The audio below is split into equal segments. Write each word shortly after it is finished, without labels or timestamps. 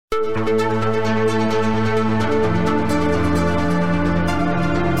Hello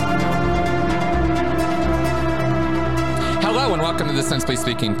and welcome to the Sensibly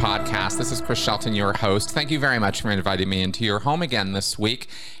Speaking podcast. This is Chris Shelton, your host. Thank you very much for inviting me into your home again this week.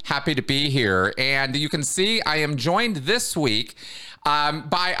 Happy to be here. And you can see I am joined this week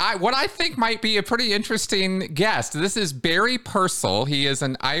by what I think might be a pretty interesting guest. This is Barry Purcell. He is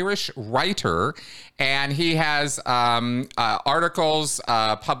an Irish writer, and he has articles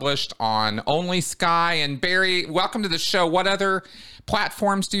published on Only Sky. And Barry, welcome to the show. What other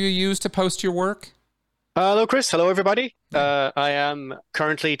platforms do you use to post your work? Hello, Chris. Hello, everybody. I am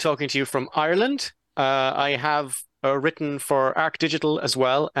currently talking to you from Ireland. I have written for Arc Digital as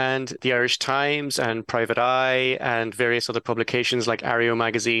well, and the Irish Times and Private Eye and various other publications like Ario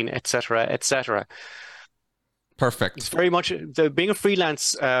Magazine, etc., etc. Perfect. It's very much being a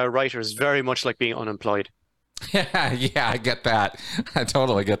freelance writer is very much like being unemployed. Yeah, I get that. I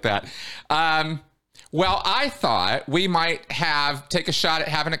totally get that. Well, I thought we might take a shot at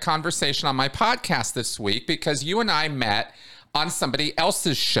having a conversation on my podcast this week because you and I met on somebody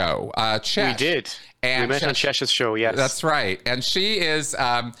else's show, Chesh. We did. And we met on Chesh's show, yes. That's right. And she is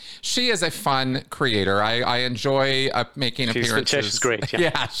a fun creator. I enjoy making appearances. Chesh is great.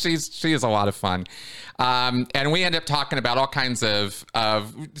 Yeah, she is a lot of fun. And we end up talking about all kinds of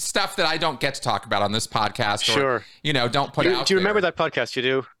stuff that I don't get to talk about on this podcast. Sure. Or, don't put out. Do you remember that podcast? You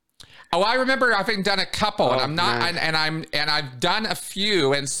do? Oh, I remember having done a couple, and I'm not, and I've done a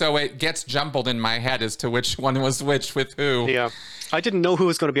few, and so it gets jumbled in my head as to which one was which with who. Yeah, I didn't know who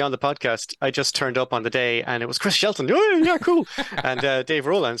was going to be on the podcast. I just turned up on the day, and it was Chris Shelton. Oh, yeah, cool. And Dave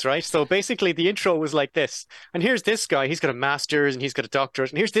Rowlands, right? So basically, the intro was like this. And here's this guy. He's got a master's, and he's got a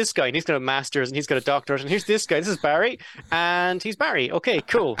doctorate. And here's this guy, and he's got a master's, and he's got a doctorate. And here's this guy. This is Barry, and he's Barry. Okay,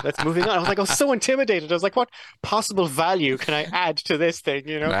 cool. Let's moving on. I was so intimidated. I was like, what possible value can I add to this thing?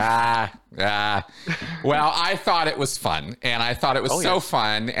 Well, I thought it was fun, and I thought it was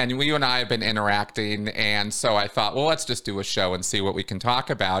fun, and you and I have been interacting, and so I thought, well, let's just do a show and see what we can talk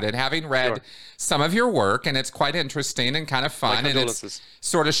about. And having read some of your work, and it's quite interesting and kind of fun, and it's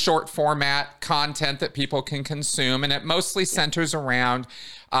sort of short format content that people can consume, and it mostly centers around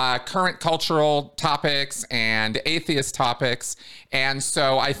current cultural topics and atheist topics. And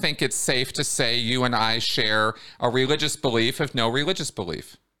so I think it's safe to say you and I share a religious belief, if no religious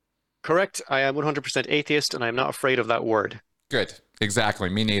belief. Correct. I am 100% atheist, and I'm not afraid of that word. Good. Exactly.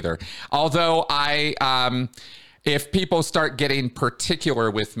 Me neither. Although if people start getting particular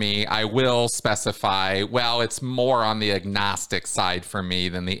with me, I will specify, well, it's more on the agnostic side for me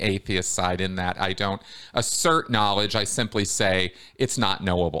than the atheist side, in that I don't assert knowledge. I simply say it's not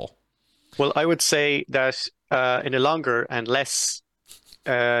knowable. Well, I would say that in a longer and less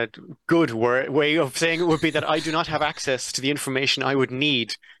good way of saying it would be that I do not have access to the information I would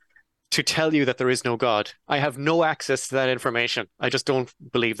need to tell you that there is no God. I have no access to that information. I just don't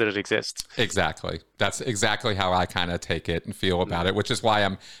believe that it exists. Exactly. That's exactly how I kind of take it and feel about it, which is why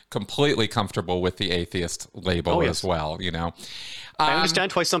I'm completely comfortable with the atheist label as well, I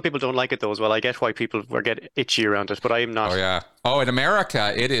understand why some people don't like it though as well. I get why people get itchy around it, but I am not. Oh, yeah. Oh, in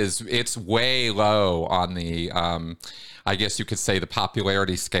America, it's way low on the I guess you could say the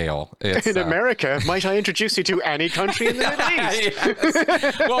popularity scale. In America, might I introduce you to any country in the Middle East?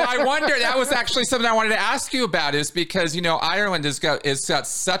 Yes. Well, I wonder, that was actually something I wanted to ask you about, is because, Ireland has got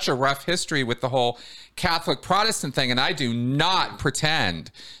such a rough history with the whole Catholic Protestant thing, and I do not pretend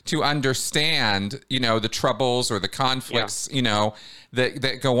to understand, the troubles or the conflicts,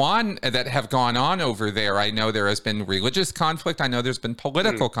 that go on, that have gone on over there. I know there has been religious conflict. I know there's been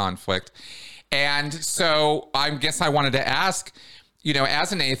political conflict. And so I guess I wanted to ask,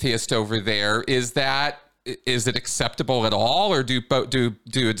 as an atheist over there, is it acceptable at all, or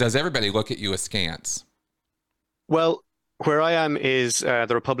does everybody look at you askance? Well, where I am is the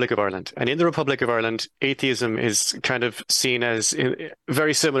Republic of Ireland. And in the Republic of Ireland, atheism is kind of seen as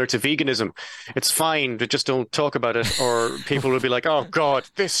very similar to veganism. It's fine, but just don't talk about it, or people will be like, oh, God,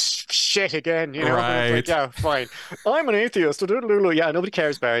 this shit again. Right. Like, yeah, fine. I'm an atheist. Yeah, nobody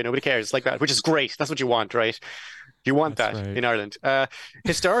cares, Barry. Nobody cares. Like that, which is great. That's what you want, right? You want that in Ireland.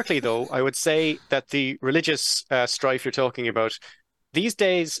 Historically, though, I would say that the religious strife you're talking about these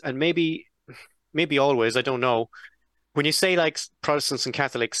days, and maybe always, I don't know, when you say like Protestants and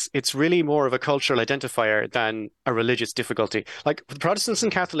Catholics, it's really more of a cultural identifier than a religious difficulty. Like the Protestants and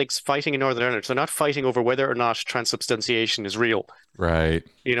Catholics fighting in Northern Ireland, they're not fighting over whether or not transubstantiation is real. Right.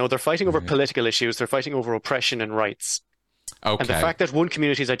 They're fighting over political issues. They're fighting over oppression and rights. And the fact that one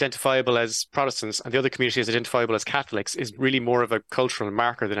community is identifiable as Protestants and the other community is identifiable as Catholics is really more of a cultural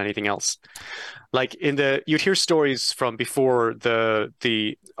marker than anything else. Like you'd hear stories from before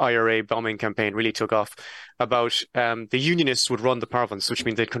the IRA bombing campaign really took off about the Unionists would run the province, which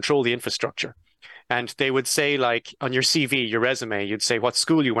means they'd control the infrastructure. And they would say, like, on your CV, your resume, you'd say what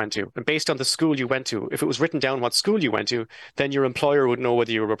school you went to. And based on the school you went to, if it was written down what school you went to, then your employer would know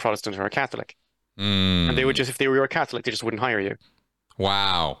whether you were a Protestant or a Catholic. And they would just, if they were a Catholic, they just wouldn't hire you.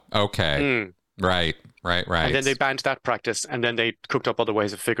 Wow. Okay. Right. And then they banned that practice, and then they cooked up other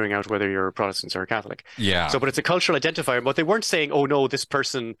ways of figuring out whether you're a Protestant or a Catholic. Yeah. So, but it's a cultural identifier. But they weren't saying, "Oh no, this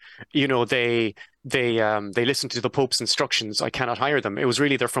person, they listen to the Pope's instructions. I cannot hire them." It was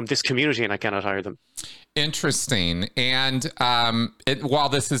really they're from this community, and I cannot hire them. Interesting. And while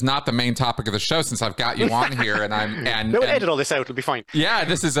this is not the main topic of the show, since I've got you on here, edit all this out; it'll be fine. Yeah,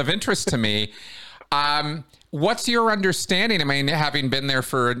 this is of interest to me. What's your understanding? I mean, having been there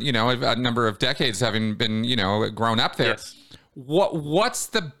for, a number of decades, having been, grown up there, yes. What's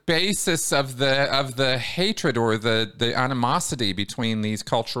the basis of the hatred or the animosity between these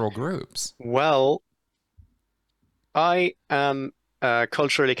cultural groups? Well, I am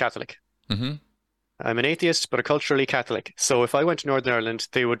culturally Catholic. Mm-hmm. I'm an atheist, but a culturally Catholic. So if I went to Northern Ireland,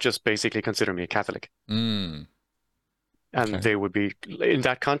 they would just basically consider me a Catholic. And they would be, in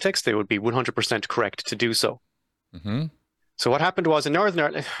that context, they would be 100% correct to do so. Mm-hmm. So what happened was in Northern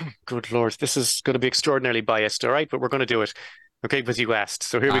Ireland, good Lord, this is going to be extraordinarily biased, all right? But we're going to do it. Okay, because you asked.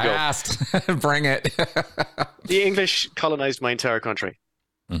 So here we go. I asked. Bring it. The English colonized my entire country.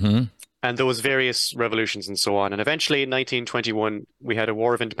 Mm-hmm. And there was various revolutions and so on. And eventually in 1921, we had a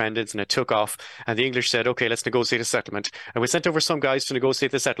war of independence and it took off. And the English said, okay, let's negotiate a settlement. And we sent over some guys to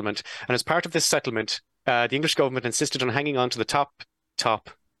negotiate the settlement. And as part of this settlement, the English government insisted on hanging on to the top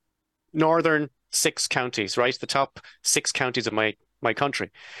northern 6 counties, right? The top 6 counties of my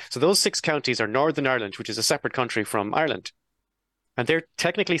country. So those 6 counties are Northern Ireland, which is a separate country from Ireland. And they're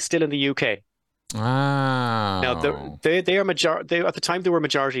technically still in the UK. Wow. Now, they are at the time they were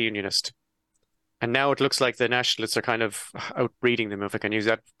majority unionist. And now it looks like the nationalists are kind of outbreeding them, if I can use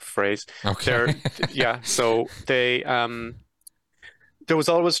that phrase. Okay. So there was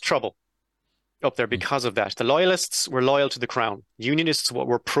always trouble up there because of that. The loyalists were loyal to the crown. Unionists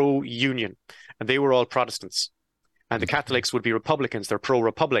were pro-union, and they were all Protestants. And the Catholics would be Republicans, they're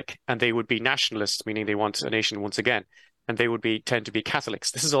pro-republic, and they would be nationalists, meaning they want a nation once again. And they would tend to be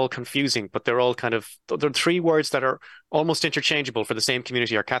Catholics. This is all confusing, but they're all there are 3 words that are almost interchangeable for the same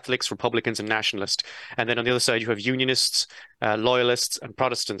community: are Catholics, Republicans, and nationalists. And then on the other side, you have Unionists, loyalists, and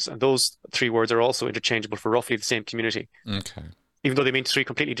Protestants. And those 3 words are also interchangeable for roughly the same community. Okay. Even though they mean 3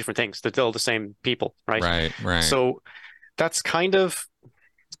 completely different things, they're all the same people, right? Right. So that's kind of,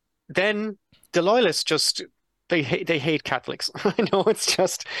 then the loyalists just, they hate Catholics. I know it's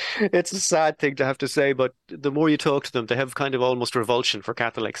a sad thing to have to say, but the more you talk to them, they have kind of almost revulsion for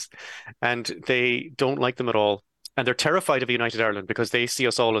Catholics, and they don't like them at all. And they're terrified of United Ireland because they see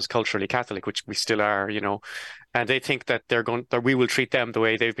us all as culturally Catholic, which we still are, and they think that that we will treat them the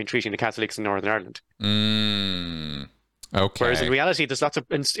way they've been treating the Catholics in Northern Ireland. Okay. Whereas in reality, there's lots of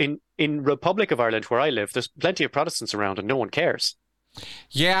in Republic of Ireland where I live, there's plenty of Protestants around, and no one cares.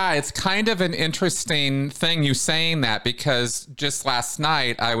 Yeah, it's kind of an interesting thing you saying that, because just last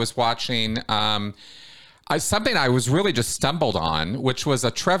night I was watching something I was really just stumbled on, which was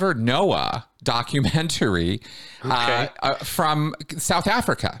a Trevor Noah documentary from South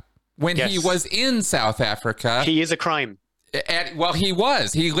Africa. When he was in South Africa, he is a crime.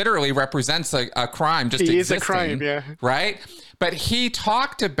 He literally represents a crime just existing. He is a crime, yeah. Right? But he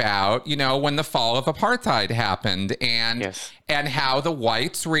talked about, when the fall of apartheid happened and how the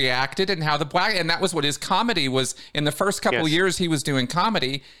whites reacted and how the black, and that was what his comedy was in the first couple of years he was doing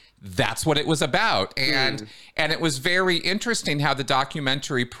comedy. That's what it was about. And it was very interesting how the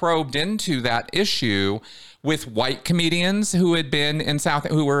documentary probed into that issue with white comedians who had been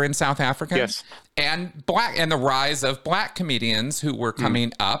who were in South Africa, and the rise of black comedians who were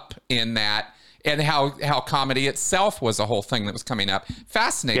coming up in that, and how comedy itself was a whole thing that was coming up.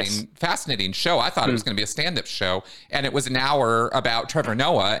 Fascinating show. I thought it was going to be a stand-up show, and it was an hour about Trevor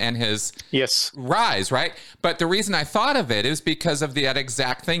Noah and his rise, right? But the reason I thought of it is because of that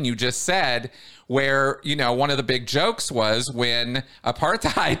exact thing you just said, where, one of the big jokes was when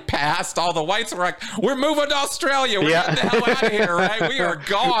apartheid passed, all the whites were like, we're moving to Australia. We're getting the hell out of here, right? We are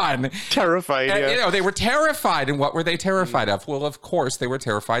gone. Terrified, and, they were terrified. And what were they terrified of? Well, of course, they were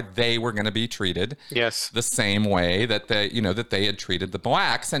terrified they were going to be treated the same way that they had treated the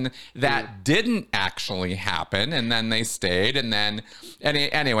blacks. And that didn't actually happen. And then they stayed. And then,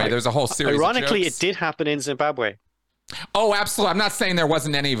 anyway, there's a whole series Ironically, of jokes. it did happen in Zimbabwe. Oh, absolutely. I'm not saying there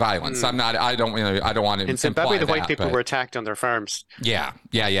wasn't any violence. I don't want to In Zimbabwe, the white people but... were attacked on their farms. Yeah.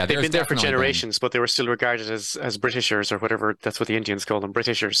 They've been there for generations, but they were still regarded as Britishers or whatever. That's what the Indians call them,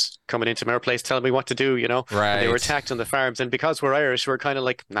 Britishers, coming into our place, telling me what to do, Right. And they were attacked on the farms. And because we're Irish, we're kind of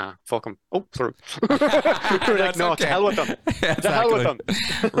like, nah, fuck them. Oh, sorry. We're like, no, to hell with them. Exactly. To hell with them.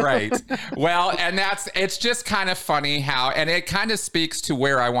 Right. Well, and it's just kind of funny how, and it kind of speaks to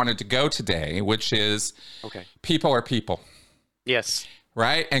where I wanted to go today, which is people are people. Yes.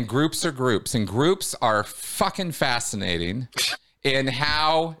 Right? And groups are groups. And groups are fucking fascinating in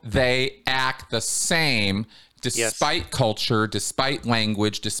how they act the same despite culture, despite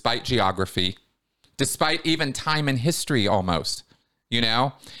language, despite geography, despite even time and history almost. You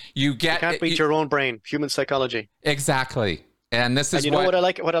can't beat your own brain. Human psychology. Exactly. And this is what I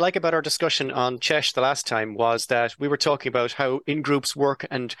like about our discussion on Chesh the last time was that we were talking about how in-groups work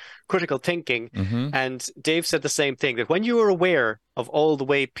and critical thinking. Mm-hmm. And Dave said the same thing, that when you are aware of all the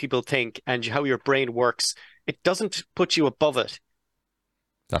way people think and how your brain works, it doesn't put you above it.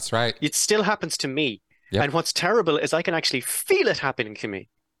 That's right. It still happens to me. Yep. And what's terrible is I can actually feel it happening to me.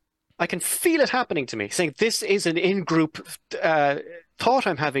 I can feel it happening to me, saying this is an in-group thought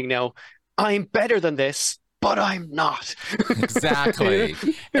I'm having now. I'm better than this. But I'm not. Exactly.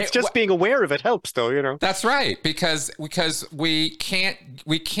 It's just being aware of it helps, though. That's right, because we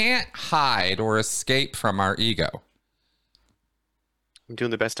can't hide or escape from our ego. I'm doing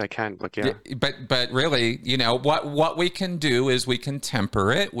the best I can, but yeah. But really, what we can do is we can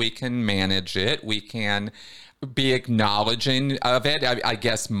temper it, we can manage it, we can be acknowledging of it. I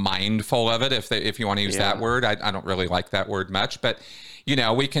guess mindful of it, if you want to use that word. I don't really like that word much, but.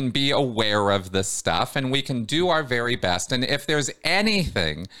 We can be aware of this stuff and we can do our very best. And if there's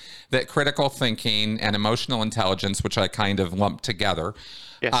anything that critical thinking and emotional intelligence, which I kind of lump together,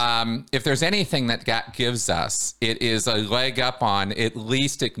 if there's anything that gives us, it is a leg up on at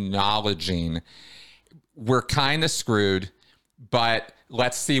least acknowledging we're kind of screwed, but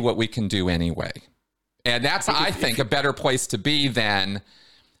let's see what we can do anyway. And that's, I think, a better place to be than...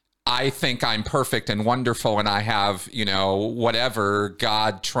 I think I'm perfect and wonderful and I have, whatever,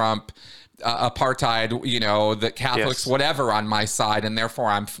 God, Trump, apartheid, the Catholics, whatever on my side, and therefore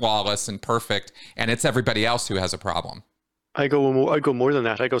I'm flawless and perfect, and it's everybody else who has a problem. I go more than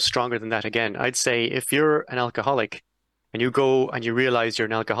that. I go stronger than that again. I'd say if you're an alcoholic and you go and you realize you're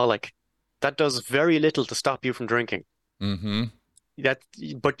an alcoholic, that does very little to stop you from drinking. Mm-hmm.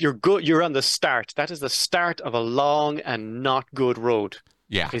 But you're good. You're on the start. That is the start of a long and not good road.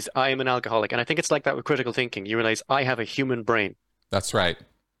 Yeah. Is I am an alcoholic. And I think it's like that with critical thinking. You realize I have a human brain. That's right.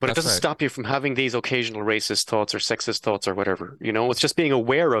 But it doesn't stop you from having these occasional racist thoughts or sexist thoughts or whatever. It's just being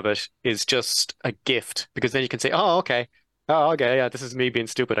aware of it is just a gift, because then you can say, oh, okay. Oh, okay. Yeah, this is me being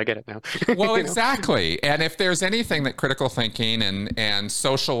stupid. I get it now. Well, exactly. And if there's anything that critical thinking and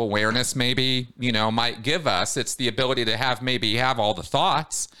social awareness maybe, might give us, it's the ability to have all the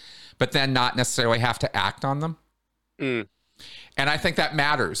thoughts, but then not necessarily have to act on them. Mm. And I think that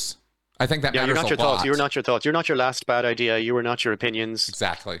matters. I think that matters you're not your a lot. Thoughts. You're not your thoughts. You're not your last bad idea. You are not your opinions.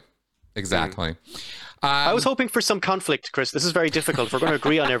 Exactly. I was hoping for some conflict, Chris. This is very difficult. If we're going to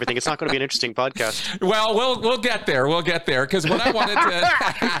agree on everything, it's not going to be an interesting podcast. Well, we'll get there. We'll get there, because what I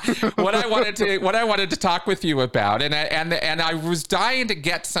wanted to talk with you about, and I was dying to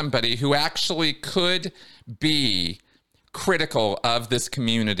get somebody who actually could be critical of this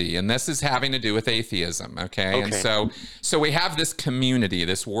community, and this is having to do with atheism. Okay. And so we have this community,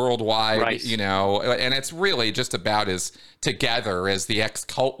 this worldwide, and it's really just about as together as the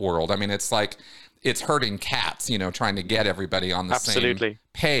ex-cult world. I mean, it's like it's herding cats, trying to get everybody on the same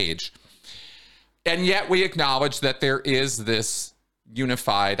page. And yet we acknowledge that there is this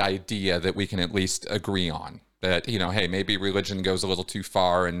unified idea that we can at least agree on. That, hey, maybe religion goes a little too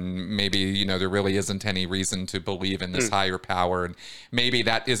far, and maybe, there really isn't any reason to believe in this higher power, and maybe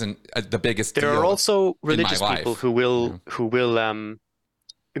that isn't the biggest deal. There are also religious people who will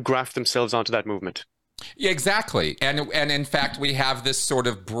graft themselves onto that movement. Yeah, exactly. And in fact, we have this sort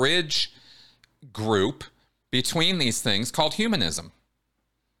of bridge group between these things called humanism.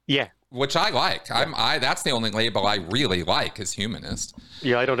 Yeah. Which I like. That's the only label I really like, is humanist.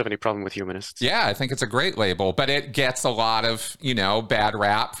 Yeah, I don't have any problem with humanists. Yeah, I think it's a great label, but it gets a lot of, bad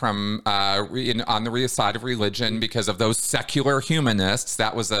rap from on the side of religion because of those secular humanists.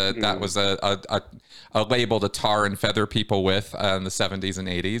 That was a label to tar and feather people with in the 70s and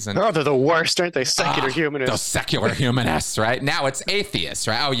 80s. And they're the worst, aren't they? Secular humanists. Those secular humanists, right? Now it's atheists,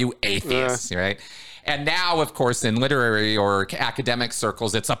 right? Oh, you atheists, right? And now, of course, in literary or academic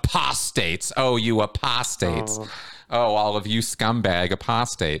circles, it's apostates. Oh, you apostates. Oh, all of you scumbag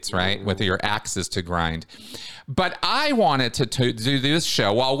apostates, right? With your axes to grind. But I wanted to do this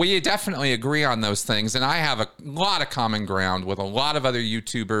show. While we definitely agree on those things, and I have a lot of common ground with a lot of other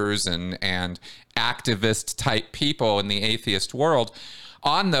YouTubers and activist type people in the atheist world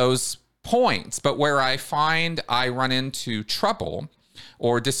on those points. But where I find I run into trouble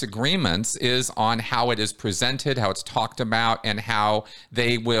or disagreements is on how it is presented, how it's talked about, and how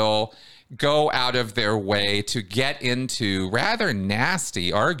they will go out of their way to get into rather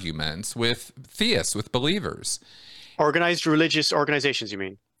nasty arguments with theists, with believers. Organized religious organizations, you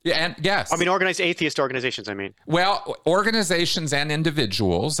mean? Yeah, and yes. I mean, organized atheist organizations, I mean. Well, organizations and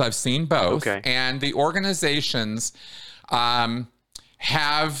individuals, I've seen both. Okay. And the organizations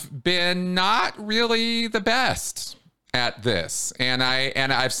have been not really the best at this. And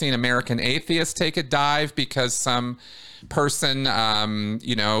I've seen American Atheists take a dive because some person,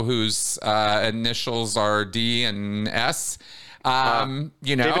 whose initials are D and S,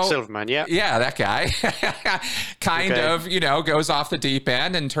 David Silverman, yeah, that guy kind of, goes off the deep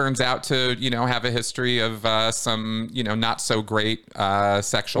end and turns out to, have a history of some, not so great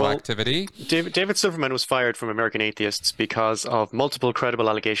sexual activity. David Silverman was fired from American Atheists because of multiple credible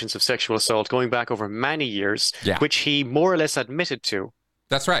allegations of sexual assault going back over many years, which he more or less admitted to.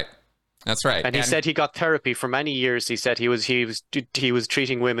 That's right. That's right. And he said he got therapy for many years. He said he was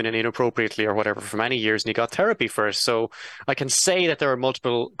treating women inappropriately or whatever for many years, and he got therapy for it. So I can say that there are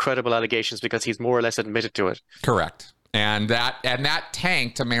multiple credible allegations because he's more or less admitted to it. Correct. And that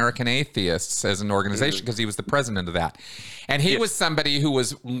tanked American Atheists as an organization because he was the president of that. And he was somebody who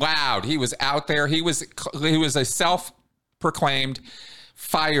was loud. He was out there. He was a self-proclaimed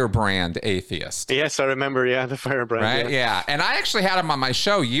firebrand atheist. Yes, I remember. Yeah, the firebrand. Right. Yeah. And I actually had him on my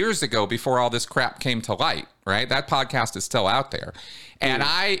show years ago before all this crap came to light. Right. That podcast is still out there. And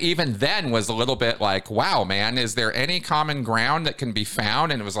I even then was a little bit like, wow, man, is there any common ground that can be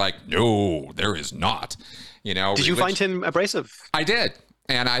found? And it was like, no, there is not. Did you find him abrasive? I did.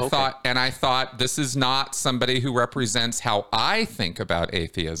 And I thought this is not somebody who represents how I think about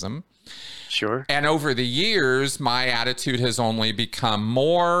atheism. Sure. And over the years, my attitude has only become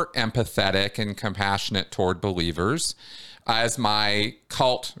more empathetic and compassionate toward believers as my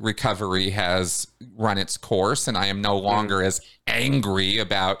cult recovery has run its course, and I am no longer as angry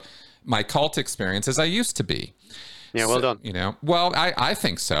about my cult experience as I used to be. Yeah, well done. Well, I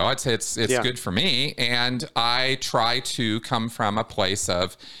think so. I'd say it's good for me. And I try to come from a place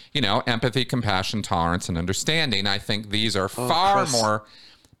of, empathy, compassion, tolerance, and understanding. I think these are far more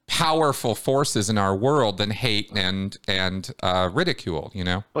powerful forces in our world than hate and ridicule,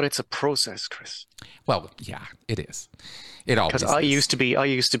 But it's a process, Chris. Well, yeah, it is. It always is. Because I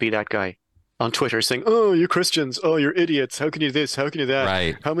used to be that guy on Twitter saying, "Oh, you Christians! Oh, you're idiots! How can you this? How can you that?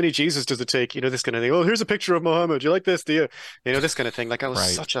 Right. How many Jesus does it take? This kind of thing. Oh, here's a picture of Muhammad. You like this? Do you? This kind of thing. Like I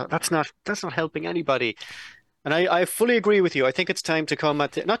was that's not helping anybody." And I fully agree with you. I think it's time to come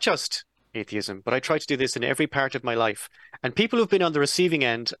at not just atheism, but I try to do this in every part of my life. And people who've been on the receiving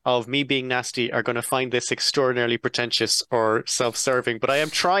end of me being nasty are going to find this extraordinarily pretentious or self-serving. But I am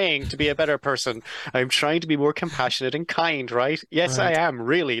trying to be a better person. I'm trying to be more compassionate and kind, right? Yes, right. I am,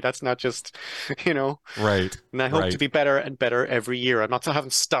 really. That's not just, Right. And I hope to be better and better every year. I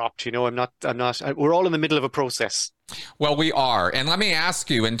haven't stopped, we're all in the middle of a process. Well, we are. And let me ask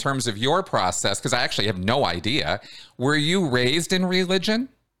you, in terms of your process, because I actually have no idea, were you raised in religion?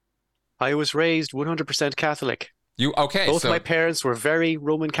 I was raised 100% Catholic. Both my parents were very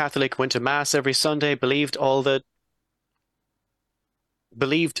Roman Catholic, went to mass every Sunday, believed all the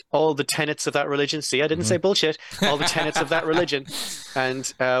tenets of that religion. See, I didn't say bullshit. All the tenets of that religion.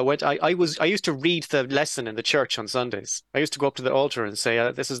 And I used to read the lesson in the church on Sundays. I used to go up to the altar and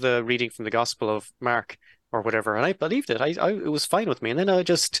say, this is the reading from the Gospel of Mark or whatever. And I believed it. It was fine with me. And then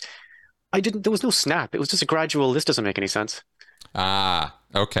there was no snap. It was just a gradual, this doesn't make any sense. Ah,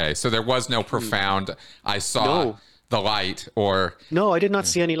 okay. So there was no profound, I saw the light or... No, I did not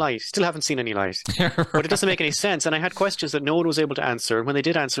see any light. Still haven't seen any light. Right. But it doesn't make any sense. And I had questions that no one was able to answer. And when they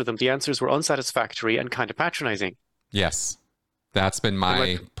did answer them, the answers were unsatisfactory and kind of patronizing. Yes. That's been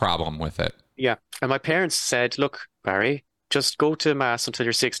my problem with it. Yeah. And my parents said, look, Barry, just go to mass until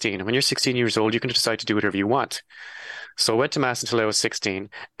you're 16. And when you're 16 years old, you can decide to do whatever you want. So I went to mass until I was 16,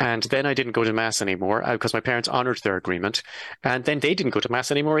 and then I didn't go to mass anymore because my parents honored their agreement, and then they didn't go to mass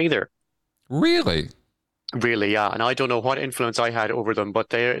anymore either. Really? Really, yeah. And I don't know what influence I had over them,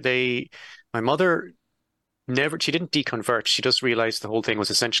 but my mother she didn't deconvert. She just realized the whole thing was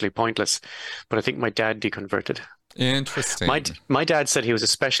essentially pointless. But I think my dad deconverted. Interesting. My dad said he was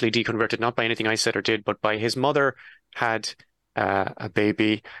especially deconverted, not by anything I said or did, but by his mother had a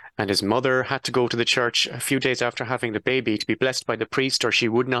baby, and his mother had to go to the church a few days after having the baby to be blessed by the priest, or she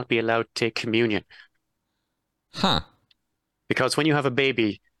would not be allowed to take communion. Huh. Because when you have a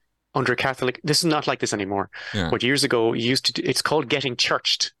baby under Catholic, this is not like this anymore. Yeah. But years ago, you used to, it's called getting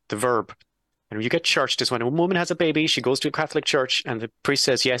churched, the verb. And when you get churched is when a woman has a baby, she goes to a Catholic church, and the priest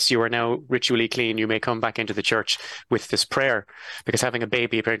says, yes, you are now ritually clean. You may come back into the church with this prayer, because having a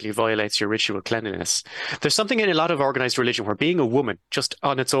baby apparently violates your ritual cleanliness. There's something in a lot of organized religion where being a woman just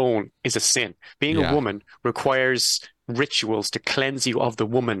on its own is a sin. Being a woman requires rituals to cleanse you of the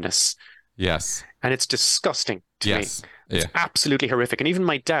womanness. Yes. And it's disgusting to me. It's absolutely horrific. And even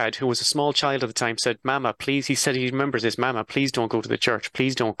my dad, who was a small child at the time, said, Mama, please, he said he remembers this, Mama, please don't go to the church.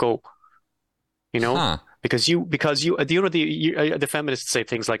 Please don't go. You know, because the feminists say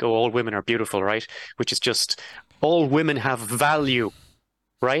things like, oh, all women are beautiful, right? Which is just, all women have value,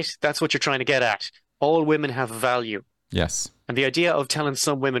 right? That's what you're trying to get at. All women have value. Yes. And the idea of telling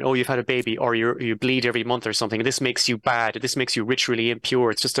some women, oh, you've had a baby, or you bleed every month or something, this makes you bad, this makes you ritually impure.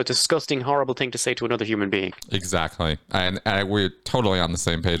 It's just a disgusting, horrible thing to say to another human being. Exactly. And we're totally on the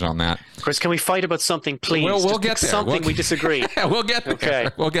same page on that. Chris, can we fight about something, please? We'll get there. Something we disagree. We'll get there. Okay.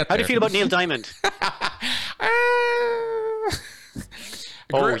 We'll get there. How do you feel about Neil Diamond?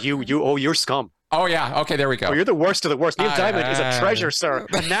 You're scum. Oh, yeah. Okay, there we go. Oh, you're the worst of the worst. Neil Diamond is a treasure, sir.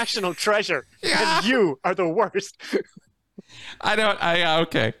 A national treasure. Yeah. And you are the worst.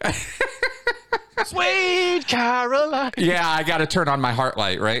 Okay. Sweet Caroline. Yeah, I got to turn on my heart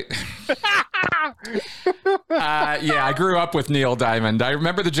light, right? I grew up with Neil Diamond. I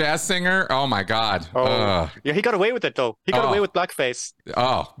remember the jazz singer. Oh, my God. Yeah, he got away with it, though. He got away with blackface.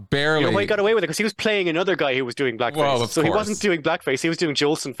 Oh, barely. You know why he got away with it? Because he was playing another guy who was doing blackface. Well, so he wasn't doing blackface. He was doing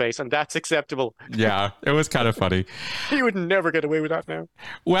Jolson face, and that's acceptable. Yeah, it was kind of funny. He would never get away with that now.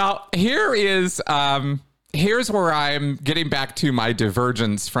 Well, here's where I'm getting back to my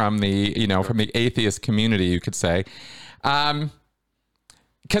divergence from the atheist community, you could say.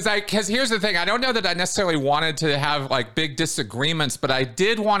 Because here's the thing, I don't know that I necessarily wanted to have like big disagreements, but I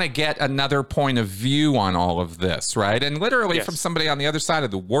did want to get another point of view on all of this, right? And literally from somebody on the other side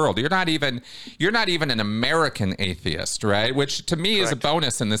of the world. You're not even an American atheist, right? Which to me is a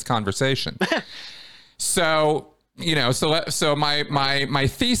bonus in this conversation. So my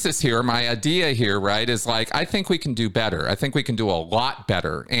thesis here, my idea here, right, is like, I think we can do better. I think we can do a lot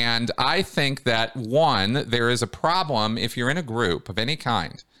better. And I think that, one, there is a problem if you're in a group of any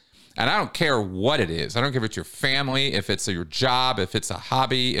kind, and I don't care what it is. I don't care if it's your family, if it's your job, if it's a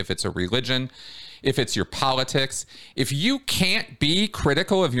hobby, if it's a religion, if it's your politics. If you can't be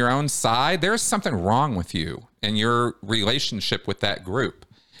critical of your own side, there's something wrong with you and your relationship with that group,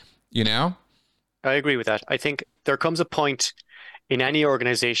 you know? I agree with that. I think there comes a point in any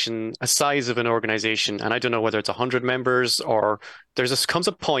organization, a size of an organization, and I don't know whether it's 100 members or comes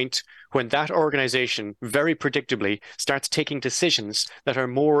a point when that organization very predictably starts taking decisions that are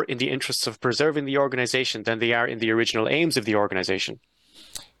more in the interests of preserving the organization than they are in the original aims of the organization.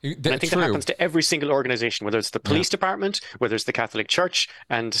 And I think that happens to every single organization, whether it's the police department, whether it's the Catholic Church,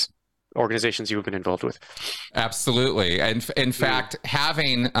 and organizations you've been involved with. Absolutely. And in fact,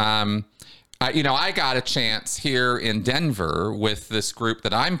 having... I got a chance here in Denver with this group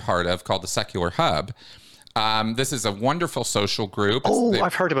that I'm part of called the Secular Hub. This is a wonderful social group.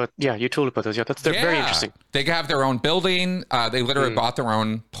 I've heard about, you told about those. Yeah, they're very interesting. They have their own building. They literally bought their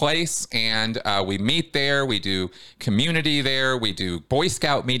own place, and we meet there. We do community there. We do Boy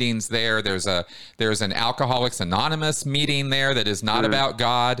Scout meetings there. There's an Alcoholics Anonymous meeting there that is not about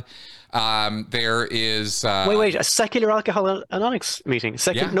God. There is wait, a secular Alcoholics Anonymous meeting.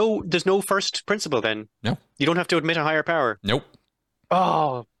 No, there's no first principle then. No, you don't have to admit a higher power. Nope.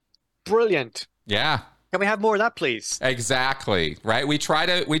 Oh, brilliant. Yeah. Can we have more of that, please? Exactly. Right. We try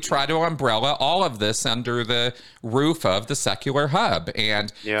to umbrella all of this under the roof of the Secular Hub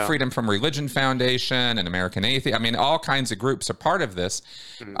and Freedom from Religion Foundation and American Atheist. I mean, all kinds of groups are part of this.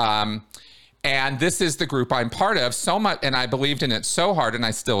 And this is the group I'm part of so much, and I believed in it so hard, and I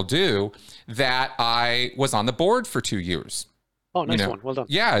still do, that I was on the board for 2 years. Oh, nice one. Well done.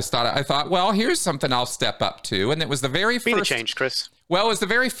 Yeah, I thought, well, here's something I'll step up to. And it was the very first... Be the change, Chris. Well, it was the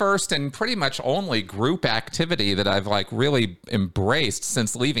very first and pretty much only group activity that I've like really embraced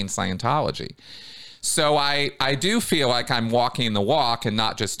since leaving Scientology. So I do feel like I'm walking the walk and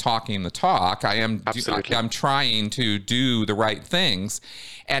not just talking the talk. I'm trying to do the right things.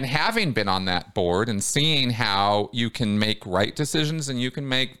 And having been on that board and seeing how you can make right decisions and you can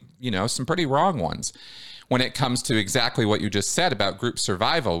make, some pretty wrong ones. When it comes to exactly what you just said about group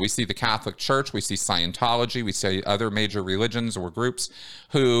survival, we see the Catholic Church, we see Scientology, we see other major religions or groups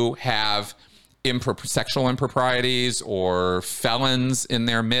who have sexual improprieties or felons in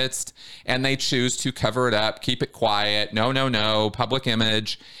their midst, and they choose to cover it up, keep it quiet, no, public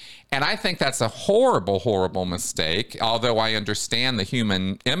image. And I think that's a horrible, horrible mistake. Although I understand the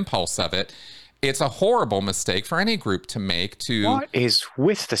human impulse of it, it's a horrible mistake for any group to make. What is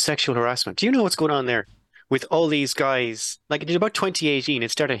with the sexual harassment? Do you know what's going on there with all these guys? Like in about 2018, it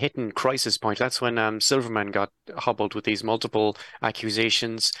started hitting crisis point. That's when Silverman got hobbled with these multiple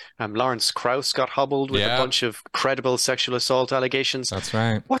accusations. Lawrence Krauss got hobbled with a bunch of credible sexual assault allegations. That's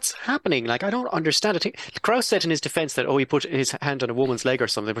right. What's happening? Like, I don't understand it. Krauss said in his defense that, he put his hand on a woman's leg or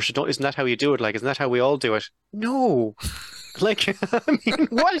something, but isn't that how you do it? Like, isn't that how we all do it? No. Like, I mean,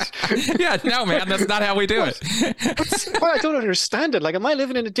 what? Yeah, no, man, that's not how we do it. I don't understand it. Like, am I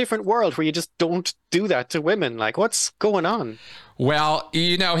living in a different world where you just don't do that to women? Like, what's going on? Well,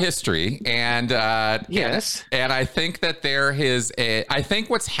 you know history, and yes, and I think that I think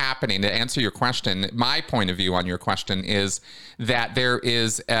what's happening, to answer your question, my point of view on your question is that there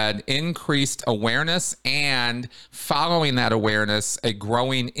is an increased awareness, and following that awareness, a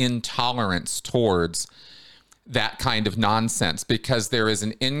growing intolerance towards that kind of nonsense, because there is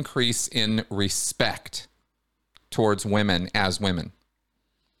an increase in respect towards women as women.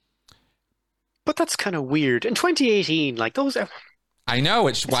 But that's kind of weird. In 2018, like those... I know.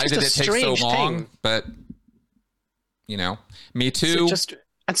 Why did it take so long? Thing. But, you know, Me Too.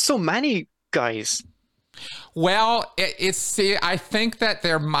 And so many guys. Well, I think that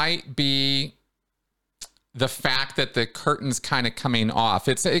there might be the fact that the curtain's kind of coming off.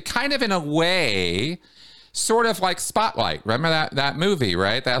 It's kind of in a way... sort of like Spotlight. Remember that movie,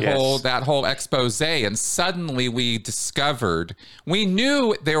 right? That whole expose. And suddenly we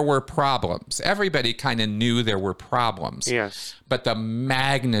knew there were problems. Everybody kind of knew there were problems. Yes. But the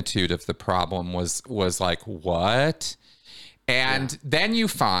magnitude of the problem was like, what? And then you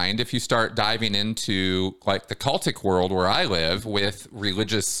find, if you start diving into like the cultic world where I live, with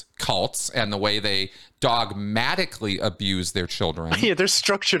religious cults and the way they dogmatically abuse their children. Yeah, they're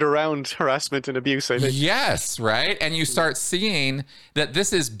structured around harassment and abuse, I think. Yes, right? And you start seeing that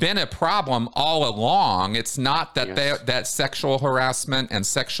this has been a problem all along. It's not that that sexual harassment and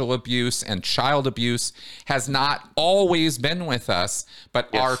sexual abuse and child abuse has not always been with us,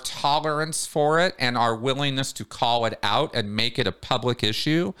 but our tolerance for it and our willingness to call it out and make it a public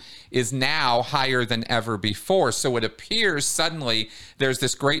issue is now higher than ever before. So it appears suddenly there's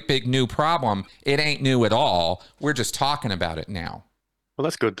this great big new problem. It ain't new at all. We're just talking about it now. Well,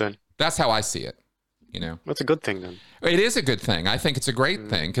 that's good then. That's how I see it. You know, that's a good thing then. It is a good thing. I think it's a great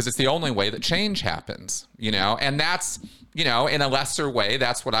thing, because it's the only way that change happens, you know, and that's, you know, in a lesser way,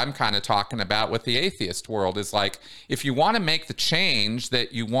 that's what I'm kind of talking about with the atheist world, is like, if you want to make the change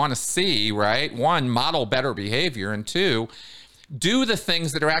that you want to see, right? One, model better behavior, and two, do the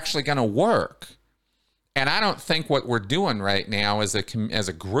things that are actually going to work. And I don't think what we're doing right now as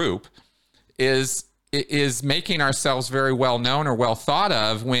a group is making ourselves very well known or well thought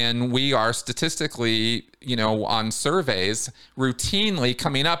of, when we are statistically, you know, on surveys routinely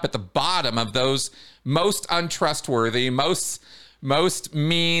coming up at the bottom of those most untrustworthy, most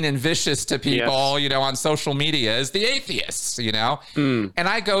mean and vicious to people, you know, on social media, is the atheists, you know? And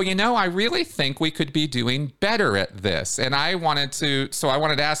I go, you know, I really think we could be doing better at this. And I wanted to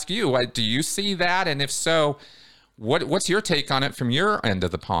ask you, do you see that? And if so, what's your take on it from your end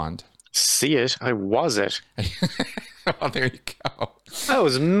of the pond? See it. I was it. Oh, there you go. I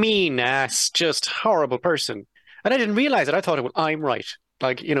was mean ass, just horrible person. And I didn't realize it. I thought I'm right.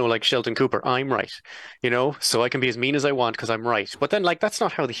 Like, you know, like Sheldon Cooper, I'm right, you know, so I can be as mean as I want because I'm right. But then, like, that's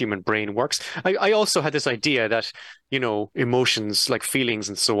not how the human brain works. I also had this idea that, you know, emotions, like feelings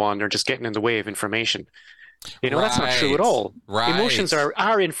and so on, are just getting in the way of information. You know, that's not true at all. Right. Emotions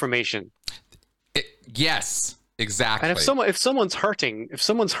are information. Yes, exactly. And if someone's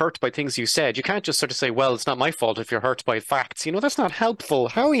hurt by things you said, you can't just sort of say, well, it's not my fault if you're hurt by facts. You know, that's not helpful.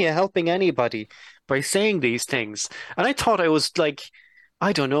 How are you helping anybody by saying these things? And I thought I was like,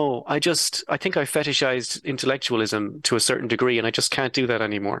 I don't know. I think I fetishized intellectualism to a certain degree, and I just can't do that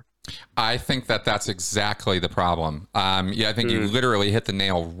anymore. I think that's exactly the problem. I think you literally hit the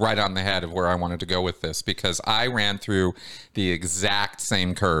nail right on the head of where I wanted to go with this, because I ran through the exact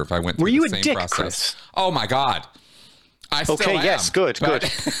same curve. I went through the same process. Chris? Oh my God. I still am, yes, good.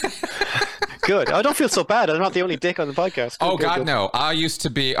 Good. I don't feel so bad. I'm not the only dick on the podcast. Oh, Good, God, good. no. I used to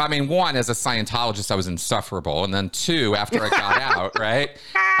be, I mean, one, as a Scientologist, I was insufferable. And then two, after I got out, right?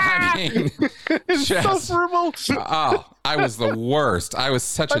 I mean, Insufferable. Oh, I was the worst. I was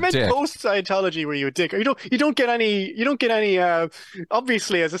such I a meant dick. post Scientology were you a dick? You don't get any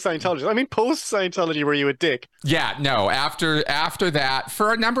obviously as a Scientologist. I mean post Scientology were you a dick? Yeah, no. After that,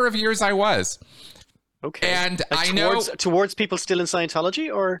 for a number of years, I was. Okay. And like I know towards people still in Scientology, or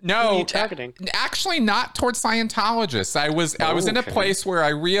who are no you targeting? Actually, not towards Scientologists. I was in a place where I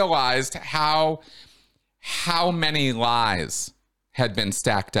realized how many lies had been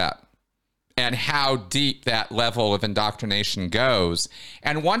stacked up, and how deep that level of indoctrination goes.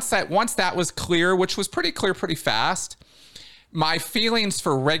 And once that was clear, which was pretty clear pretty fast, my feelings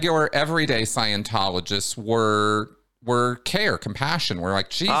for regular everyday Scientologists were care, compassion. We're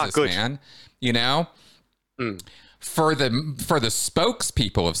like, Jesus, man, you know. For the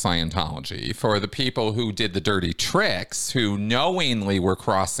spokespeople of Scientology, for the people who did the dirty tricks, who knowingly were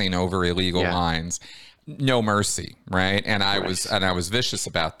crossing over illegal lines, no mercy, right? And I was vicious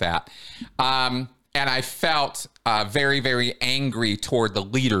about that. And I felt very, very angry toward the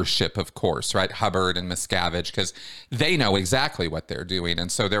leadership, of course, right? Hubbard and Miscavige, because they know exactly what they're doing.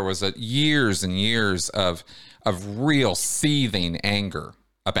 And so there was years and years of real seething anger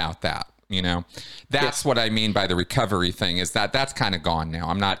about that. You know, that's what I mean by the recovery thing, is that's kind of gone now.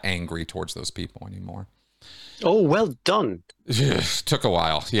 I'm not angry towards those people anymore. Oh, well done. Took a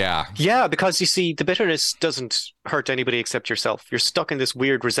while. Yeah. Yeah, because you see, the bitterness doesn't hurt anybody except yourself. You're stuck in this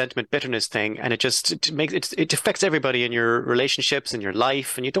weird resentment, bitterness thing, and it affects everybody in your relationships and your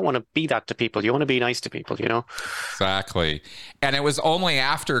life, and you don't want to be that to people. You want to be nice to people, you know? Exactly. And it was only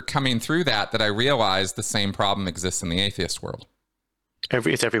after coming through that I realized the same problem exists in the atheist world.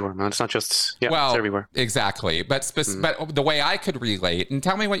 It's everywhere, man. It's not just, it's everywhere. Exactly. But but the way I could relate, and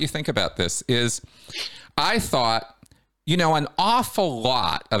tell me what you think about this, is I thought, an awful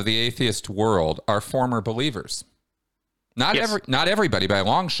lot of the atheist world are former believers. Not everybody by a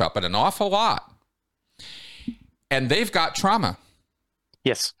long shot, but an awful lot. And they've got trauma.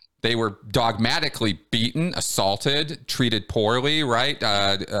 Yes. They were dogmatically beaten, assaulted, treated poorly, right?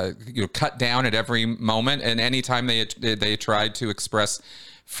 Cut down at every moment. And anytime they tried to express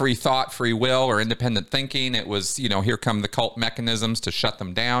free thought, free will, or independent thinking, it was, here come the cult mechanisms to shut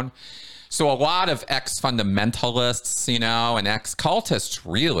them down. So a lot of ex-fundamentalists, and ex-cultists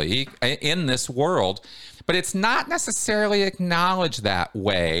really in this world, but it's not necessarily acknowledged that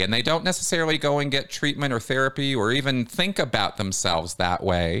way. And they don't necessarily go and get treatment or therapy or even think about themselves that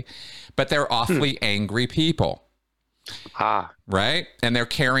way, but they're awfully angry people. Right? And they're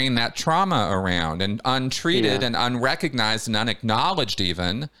carrying that trauma around, and untreated and unrecognized and unacknowledged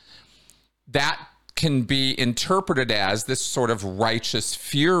even, that can be interpreted as this sort of righteous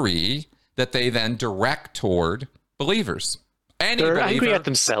fury that they then direct toward believers. They're angry at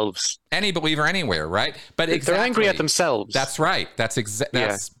themselves. Any believer anywhere, right? But they're angry at themselves. That's right.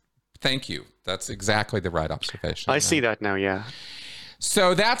 Thank you. That's exactly the right observation. I see that now, yeah.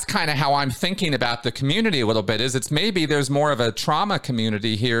 So that's kind of how I'm thinking about the community a little bit, is it's maybe there's more of a trauma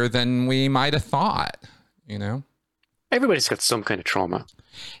community here than we might have thought, Everybody's got some kind of trauma.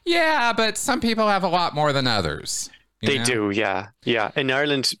 Yeah, but some people have a lot more than others. They do, yeah. Yeah. In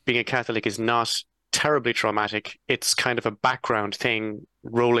Ireland, being a Catholic is not terribly traumatic. It's kind of a background thing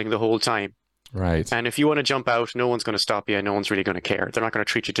rolling the whole time. Right. And if you want to jump out, no one's going to stop you, and no one's really going to care. They're not going to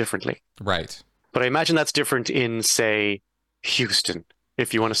treat you differently. Right. But I imagine that's different in, say, Houston,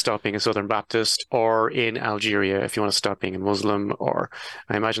 if you want to stop being a Southern Baptist, or in Algeria, if you want to stop being a Muslim, or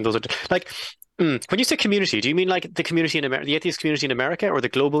I imagine those are like, when you say community, do you mean like the community in America, the atheist community in America, or the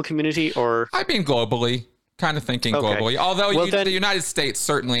global community, or? I mean globally. Kind of thinking globally, although the United States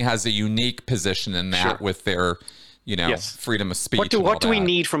certainly has a unique position in that with their, freedom of speech. What do we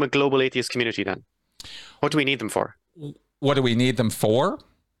need from a global atheist community then? What do we need them for? What do we need them for?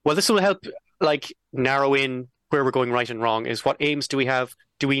 Well, this will help narrow in where we're going right and wrong. Is what aims do we have?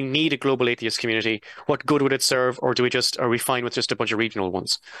 Do we need a global atheist community? What good would it serve? Or are we fine with just a bunch of regional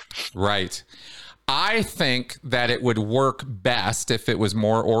ones? Right. I think that it would work best if it was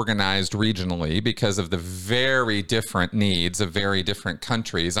more organized regionally, because of the very different needs of very different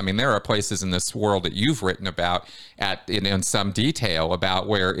countries. I mean, there are places in this world that you've written about in some detail about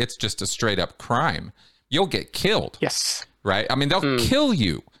where it's just a straight up crime. You'll get killed. Yes. Right? I mean, they'll kill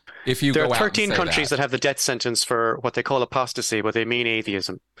you if you go out and say that. There are 13 countries that have the death sentence for what they call apostasy, but they mean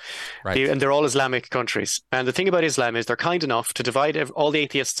atheism. Right. And they're all Islamic countries. And the thing about Islam is they're kind enough to divide all the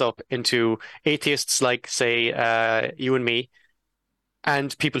atheists up into atheists like, say, you and me,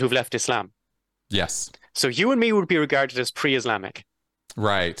 and people who've left Islam. Yes. So you and me would be regarded as pre-Islamic.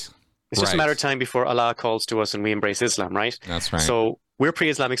 Right. It's just a matter of time before Allah calls to us and we embrace Islam, right? That's right. So we're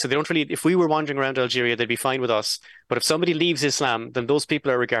pre-Islamic, so they don't really, if we were wandering around Algeria, they'd be fine with us. But if somebody leaves Islam, then those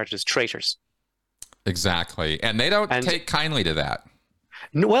people are regarded as traitors. Exactly. And they don't take kindly to that.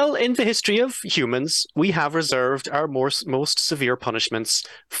 Well, in the history of humans, we have reserved our most severe punishments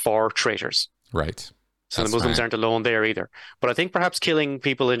for traitors. Right. So the Muslims aren't alone there either. But I think perhaps killing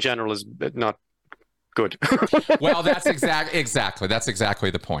people in general is not good. Well, that's exactly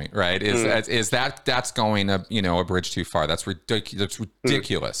the point, right? Is that's going a bridge too far. That's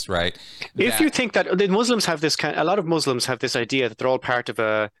ridiculous, right? If you think that the Muslims have this a lot of Muslims have this idea that they're all part of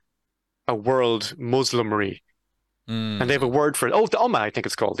a world Muslimry. And they have a word for it. Oh, the Ummah, I think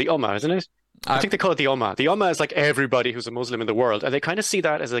it's called. The Ummah, isn't it? I think they call it the Ummah. The Ummah is like everybody who's a Muslim in the world. And they kind of see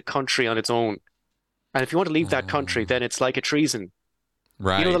that as a country on its own. And if you want to leave that country, then it's like a treason.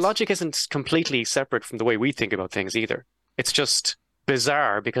 Right. The logic isn't completely separate from the way we think about things either. It's just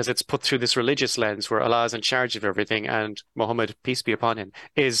bizarre because it's put through this religious lens where Allah is in charge of everything and Muhammad, peace be upon him,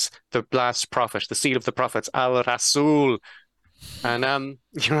 is the last prophet, the seal of the prophets, Al-Rasul. And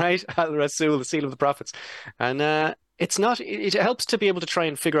you're right, Al-Rasul, the seal of the prophets. And it helps to be able to try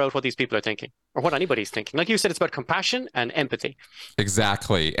and figure out what these people are thinking or what anybody's thinking. Like you said, it's about compassion and empathy.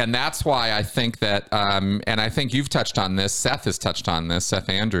 Exactly. And that's why I think that, and I think you've touched on this, Seth has touched on this, Seth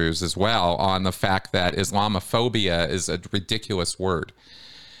Andrews as well, on the fact that Islamophobia is a ridiculous word.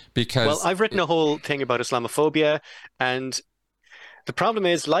 Because well, I've written a whole thing about Islamophobia, and the problem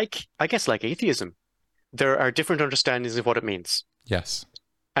is, like atheism, there are different understandings of what it means. Yes.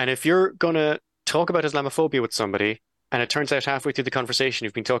 And if you're going to talk about Islamophobia with somebody, and it turns out halfway through the conversation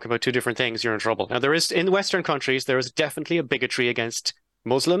you've been talking about two different things, you're in trouble. Now, in Western countries, there is definitely a bigotry against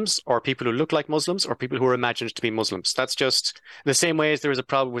Muslims or people who look like Muslims or people who are imagined to be Muslims. That's just the same way as there is a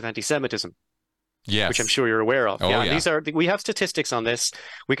problem with anti-Semitism. Yes. Which I'm sure you're aware of. We have statistics on this.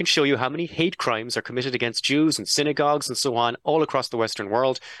 We can show you how many hate crimes are committed against Jews and synagogues and so on all across the Western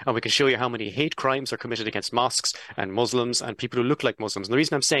world. And we can show you how many hate crimes are committed against mosques and Muslims and people who look like Muslims. And the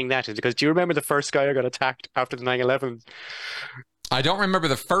reason I'm saying that is because do you remember the first guy who got attacked after the 9/11? I don't remember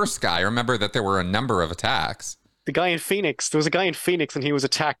the first guy. I remember that there were a number of attacks. The guy in Phoenix, there was a guy in Phoenix and he was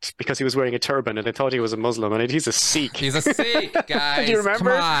attacked because he was wearing a turban and they thought he was a Muslim and he's a Sikh. He's a Sikh, guys. Do you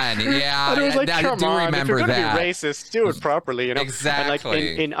remember? Come on. Yeah, I was like, I do remember if you're going to that. be racist, do it properly, Exactly. And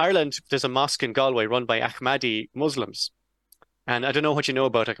like in Ireland, there's a mosque in Galway run by Ahmadi Muslims. And I don't know what you know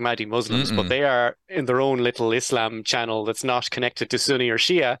about Ahmadi Muslims, but they are in their own little Islam channel that's not connected to Sunni or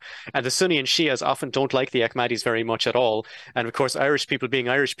Shia. And the Sunni and Shias often don't like the Ahmadis very much at all. And of course, Irish people being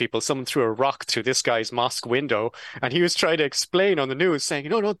Irish people, someone threw a rock through this guy's mosque window. And he was trying to explain on the news saying,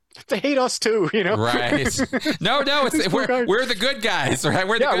 no, they hate us too, Right. No, we're the good guys, right?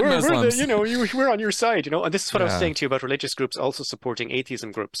 We're the good Muslims. We're on your side, And this is what I was saying to you about religious groups also supporting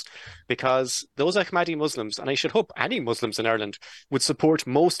atheism groups. Because those Ahmadi Muslims, and I should hope any Muslims in Ireland, would support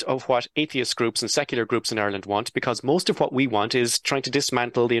most of what atheist groups and secular groups in Ireland want, because most of what we want is trying to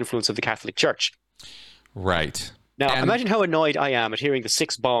dismantle the influence of the Catholic Church. Right. Now, imagine how annoyed I am at hearing the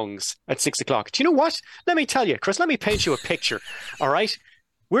 6 bongs at 6 o'clock. Do you know what? Let me tell you, Chris, let me paint you a picture, all right?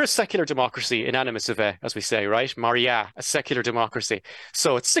 We're a secular democracy in animis vivae, as we say, right? Maria, a secular democracy.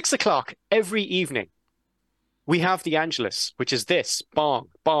 So at 6 o'clock every evening, we have the Angelus, which is this, bong,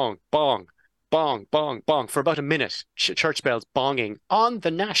 bong, bong, bong, bong, bong, for about a minute. Church bells bonging on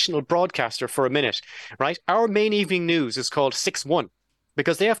the national broadcaster for a minute, right? Our main evening news is called 6-1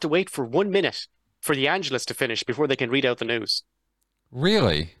 because they have to wait for 1 minute for the Angelus to finish before they can read out the news.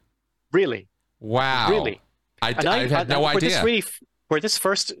 Really? Really? Wow. Really? I had no idea. Where this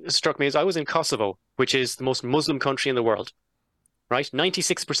first struck me is I was in Kosovo, which is the most Muslim country in the world, right?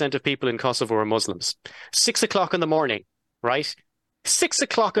 96% of people in Kosovo are Muslims. 6 o'clock in the morning, right? 6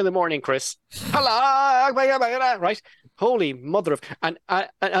 o'clock in the morning, Chris. Hello, right? Holy mother of... And I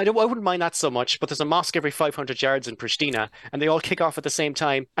wouldn't mind that so much, but there's a mosque every 500 yards in Pristina, and they all kick off at the same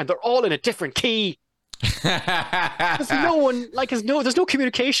time, and they're all in a different key. There's no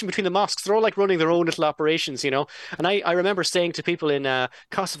communication between the mosques. They're all like running their own little operations, And I remember saying to people in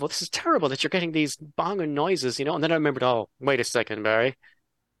Kosovo, this is terrible that you're getting these bonging noises, And then I remembered, oh, wait a second, Barry.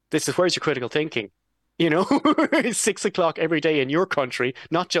 Where's your critical thinking? 6 o'clock every day in your country,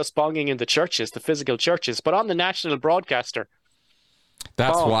 not just bonging in the churches, the physical churches, but on the national broadcaster.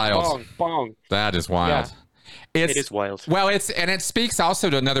 That's bong, wild. Bong, bong. That is wild. Yeah. It is wild. Well, it speaks also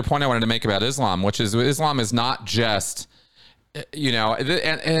to another point I wanted to make about Islam, which is Islam is not just,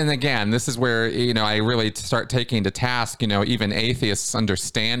 and again, this is where, I really start taking to task, even atheists'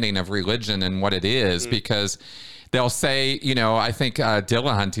 understanding of religion and what it is, because they'll say, I think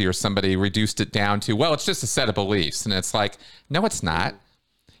Dillahunty or somebody reduced it down to, well, it's just a set of beliefs. And it's like, no, it's not.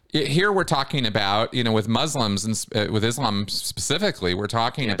 Here we're talking about, with Muslims and with Islam specifically, we're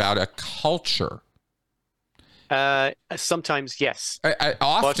talking about a culture. Sometimes, yes.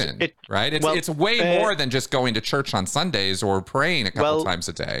 Often, right? It's way more than just going to church on Sundays or praying a couple times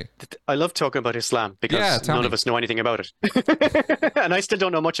a day. I love talking about Islam because none of us know anything about it. And I still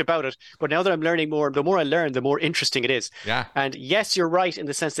don't know much about it. But now that I'm learning more, the more I learn, the more interesting it is. Yeah. And yes, you're right in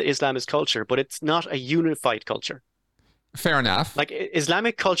the sense that Islam is culture, but it's not a unified culture. Fair enough. Like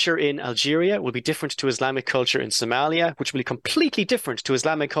Islamic culture in Algeria will be different to Islamic culture in Somalia, which will be completely different to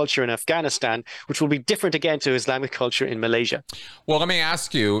Islamic culture in Afghanistan, which will be different again to Islamic culture in Malaysia. Well, let me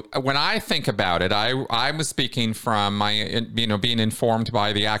ask you, when I think about it, I was speaking from my, being informed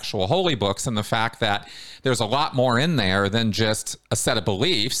by the actual holy books and the fact that there's a lot more in there than just a set of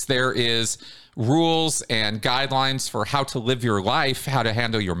beliefs. There is rules and guidelines for how to live your life, how to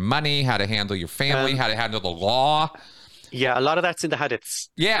handle your money, how to handle your family, how to handle the law. Yeah, a lot of that's in the hadiths.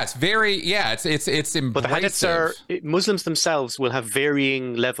 Yeah, it's embracive. But the hadiths Muslims themselves will have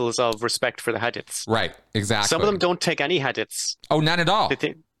varying levels of respect for the hadiths. Right, exactly. Some of them don't take any hadiths. Oh, none at all.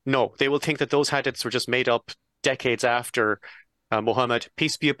 No, they will think that those hadiths were just made up decades after Muhammad,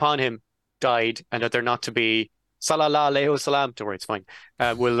 peace be upon him, died, and that they're not to be sallallahu alaihi wasallam. Don't worry, it's fine.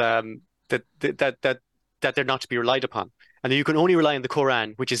 That they're not to be relied upon. And you can only rely on the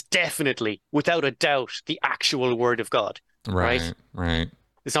Quran, which is definitely, without a doubt, the actual word of God. Right.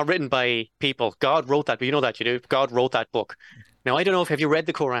 It's not written by people. God wrote that, but you know that, you do. God wrote that book. Now, I don't know have you read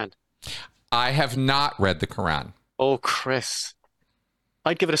the Quran? I have not read the Quran. Oh, Chris.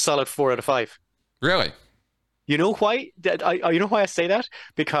 I'd give it a solid 4 out of 5. Really? You know why? You know why I say that?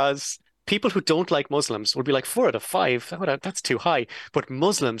 Because people who don't like Muslims would be like 4 out of 5. That's too high. But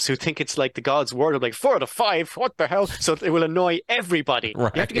Muslims who think it's like the God's word are like 4 out of 5. What the hell? So it will annoy everybody.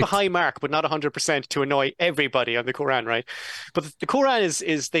 Right. You have to give a high mark, but not 100% to annoy everybody on the Quran, right? But the Quran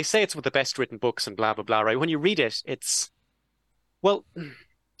is they say it's one of the best written books and blah, blah, blah, right? When you read it, it's not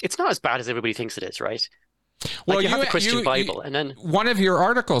as bad as everybody thinks it is, right? Well, you have the Christian Bible, and then one of your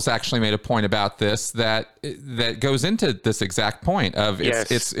articles actually made a point about this that goes into this exact point of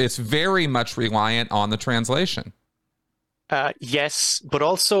it's very much reliant on the translation. Yes, but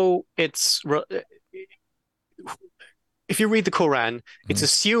also if you read the Quran, it's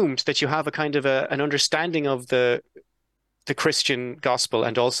assumed that you have a kind of an understanding of the Christian gospel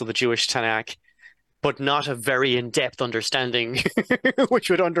and also the Jewish Tanakh, but not a very in-depth understanding,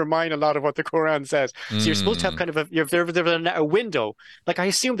 which would undermine a lot of what the Quran says. So you're supposed to have kind of a window. Like I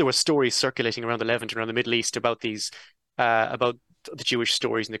assume there were stories circulating around the Levant and around the Middle East about these, about the Jewish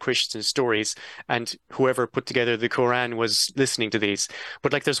stories and the Christian stories, and whoever put together the Quran was listening to these.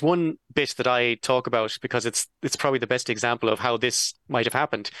 But like there's one bit that I talk about because it's probably the best example of how this might have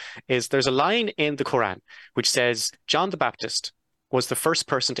happened, is there's a line in the Quran which says John the Baptist was the first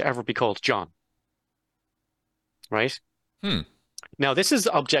person to ever be called John. Right? Now, this is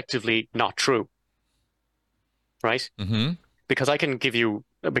objectively not true. Right? Mm-hmm. Because I can give you,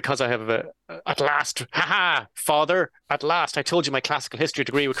 because I have at last, father, at last, I told you my classical history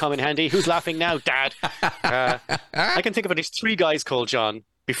degree would come in handy. Who's laughing now, Dad? I can think of at least 3 guys called John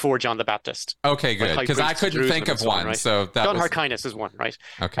before John the Baptist. Okay, good. Because I couldn't think of one. Right? So John Hyrcanus is one, right?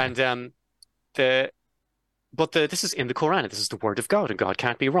 Okay. And this is in the Quran. This is the word of God, and God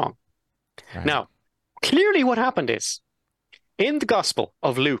can't be wrong. Right. Now, clearly what happened is, in the Gospel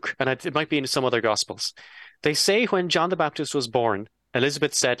of Luke, and it might be in some other Gospels, they say when John the Baptist was born,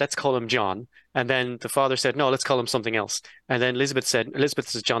 Elizabeth said, let's call him John. And then the father said, no, let's call him something else. And then Elizabeth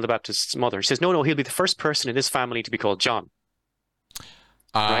is John the Baptist's mother. She says, no, he'll be the first person in this family to be called John.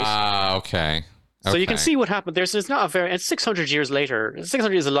 Right? Okay. So you can see what happened. There's not a very, and 600 years later,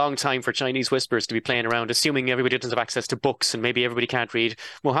 600 is a long time for Chinese whisperers to be playing around, assuming everybody doesn't have access to books and maybe everybody can't read.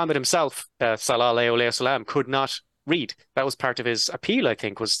 Muhammad himself, sallallahu alaihi wasallam, could not read. That was part of his appeal, I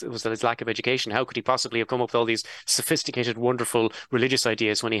think, was his lack of education. How could he possibly have come up with all these sophisticated, wonderful religious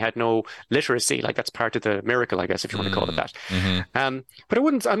ideas when he had no literacy? Like, that's part of the miracle, I guess, if you want to call it that. Mm-hmm. But it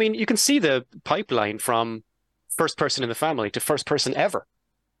wouldn't, I mean, you can see the pipeline from first person in the family to first person ever.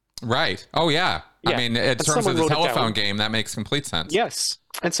 Right. Oh, yeah. I mean, in terms of the telephone game, that makes complete sense. Yes.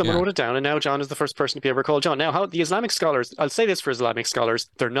 And someone wrote it down, and now John is the first person to be ever called John. Now, how the Islamic scholars, I'll say this for Islamic scholars,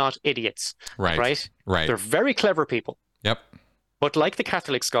 they're not idiots. Right. They're very clever people. Yep. But like the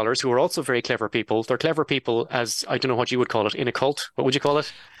Catholic scholars, who are also very clever people, they're clever people as, I don't know what you would call it, in a cult. What would you call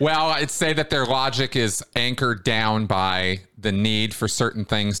it? Well, I'd say that their logic is anchored down by the need for certain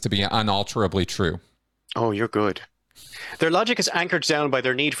things to be unalterably true. Oh, you're good. Their logic is anchored down by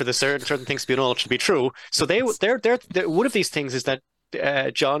their need for the certain things to be unalterably true. So they're one of these things is that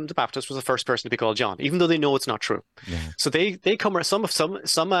John the Baptist was the first person to be called John, even though they know it's not true. Yeah. So they come some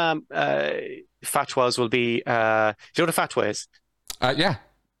fatwas will be. Do you know what a fatwa is? Yeah.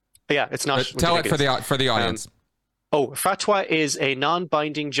 Yeah, it's not. Tell it for the audience. Fatwa is a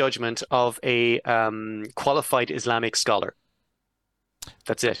non-binding judgment of a qualified Islamic scholar.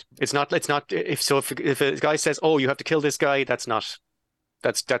 That's it. It's not. If a guy says, "Oh, you have to kill this guy," that's not.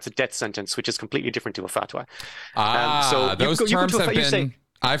 That's a death sentence, which is completely different to a fatwa. Those terms have been.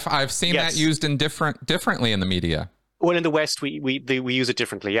 I've seen that used in differently in the media. Well, in the West, we use it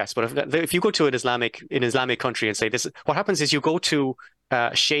differently, yes. But if you go to an Islamic country and say this, what happens is you go to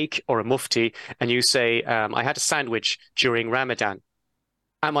a sheikh or a mufti and you say, "I had a sandwich during Ramadan.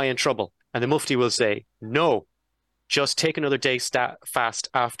 Am I in trouble?" And the mufti will say, "No, just take another day fast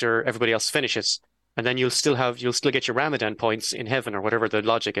after everybody else finishes." And then you'll still get your Ramadan points in heaven or whatever the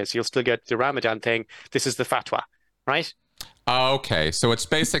logic is. You'll still get the Ramadan thing. This is the fatwa, right? Okay, so it's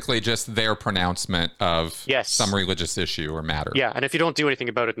basically just their pronouncement of some religious issue or matter. Yeah, and if you don't do anything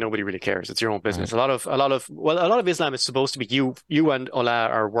about it, nobody really cares. It's your own business. Right. A lot of Islam is supposed to be you and Allah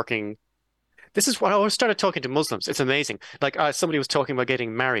are working. This is what I started talking to Muslims. It's amazing. Like somebody was talking about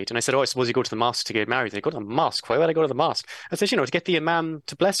getting married, and I said, "Oh, I suppose you go to the mosque to get married." They go to the mosque. Why would I go to the mosque? I said, to get the imam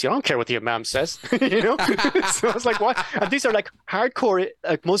to bless you. I don't care what the imam says. So I was like, "What?" And these are like hardcore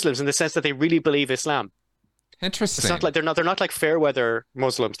Muslims in the sense that they really believe Islam. Interesting. It's not like they're not like fair weather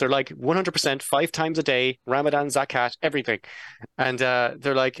Muslims. They're like 100% 5 times a day, Ramadan, zakat, everything, and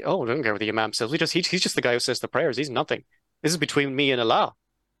they're like, "Oh, I don't care what the imam says. He's just the guy who says the prayers. He's nothing. This is between me and Allah."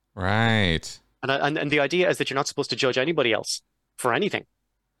 Right. And the idea is that you're not supposed to judge anybody else for anything.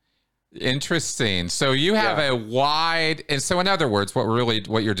 Interesting. So you have a wide, and so in other words,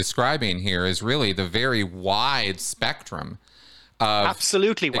 what you're describing here is really the very wide spectrum of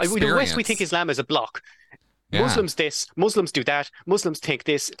absolutely. In the West, we think Islam is a block. Yeah. Muslims this, Muslims do that, Muslims think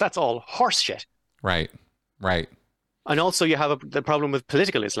this. That's all horseshit. Right. And also, you have the problem with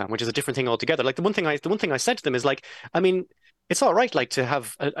political Islam, which is a different thing altogether. Like the one thing I said to them is like, I mean, it's all right, like to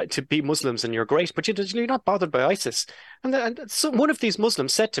have to be Muslims and you're great, but you're not bothered by ISIS. And so one of these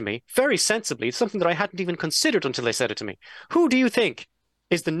Muslims said to me, very sensibly, something that I hadn't even considered until they said it to me. Who do you think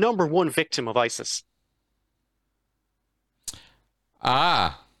is the number one victim of ISIS?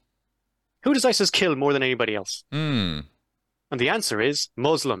 Who does ISIS kill more than anybody else? And the answer is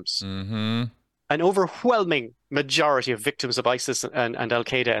Muslims. Mm-hmm. An overwhelming majority of victims of ISIS and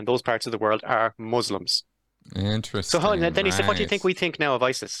Al-Qaeda and those parts of the world are Muslims. Interesting. So then he said, "What do you think we think now of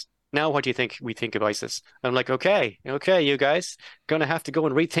ISIS? Now, what do you think we think of ISIS?" And I'm like, okay, you guys, gonna have to go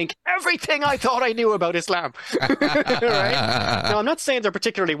and rethink everything I thought I knew about Islam. Right? Now, I'm not saying they're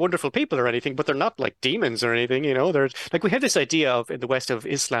particularly wonderful people or anything, but they're not like demons or anything. They're like, we have this idea of in the West of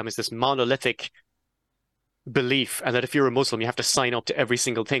Islam is this monolithic belief, and that if you're a Muslim, you have to sign up to every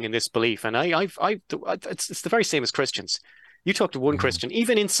single thing in this belief. And it's the very same as Christians. You talk to one Christian,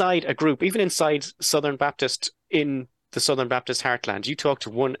 even inside a group, even inside Southern Baptist in the Southern Baptist heartland, you talk to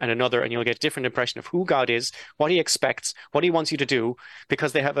one and another and you'll get a different impression of who God is, what he expects, what he wants you to do,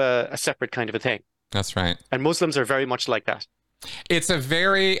 because they have a separate kind of a thing. That's right. And Muslims are very much like that. It's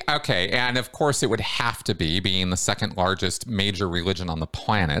and of course it would have to be, being the second largest major religion on the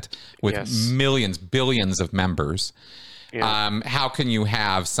planet with millions, billions of members. Yeah. How can you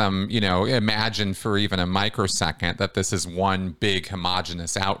have imagine for even a microsecond that this is one big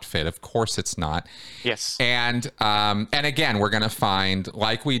homogenous outfit? Of course it's not. Yes. And again, we're going to find,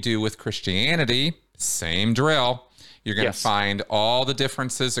 like we do with Christianity, same drill. You're going to find all the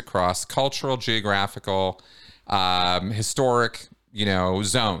differences across cultural, geographical, historic,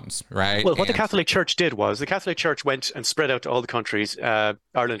 zones, right? Well, what the Catholic Church did was the Catholic Church went and spread out to all the countries,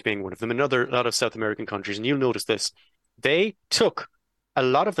 Ireland being one of them, and a lot of South American countries. And you'll notice this. They took a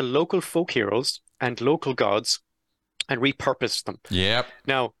lot of the local folk heroes and local gods and repurposed them. Yep.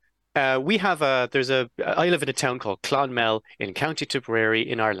 Now, I live in a town called Clonmel in County Tipperary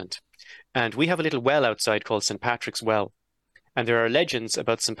in Ireland. And we have a little well outside called St. Patrick's Well. And there are legends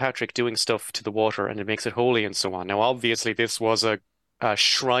about St. Patrick doing stuff to the water and it makes it holy and so on. Now, obviously, this was a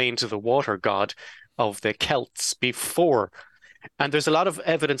shrine to the water god of the Celts before. And there's a lot of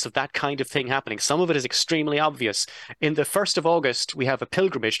evidence of that kind of thing happening. Some of it is extremely obvious. In the 1st of August, we have a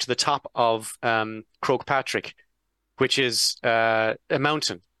pilgrimage to the top of Croagh Patrick, which is a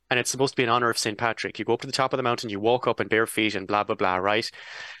mountain. And it's supposed to be in honor of St. Patrick. You go up to the top of the mountain, you walk up in bare feet and blah, blah, blah, right?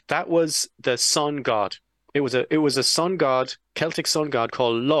 That was the sun god. It was a sun god, Celtic sun god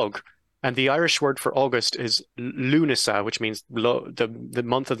called Lug. And the Irish word for August is Lunasa, which means the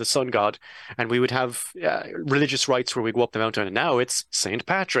month of the sun god. And we would have religious rites where we go up the mountain. And now it's St.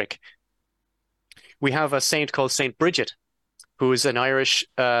 Patrick. We have a saint called St. Bridget, who is an Irish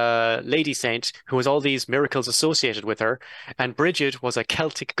lady saint who has all these miracles associated with her, and Bridget was a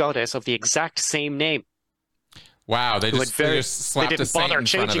Celtic goddess of the exact same name. Wow, they just slapped they didn't bother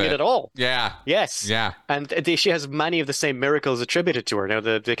changing it at all. Yeah. Yes. Yeah. And she has many of the same miracles attributed to her. Now,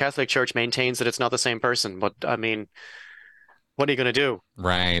 the Catholic Church maintains that it's not the same person, but I mean, what are you going to do?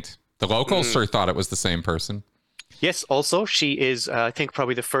 Right. The locals sure thought it was the same person. Yes. Also, she is, I think,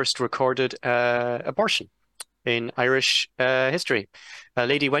 probably the first recorded abortion in Irish history. A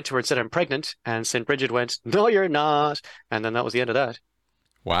lady went to her and said, "I'm pregnant," and St. Bridget went, "No, you're not," and then that was the end of that.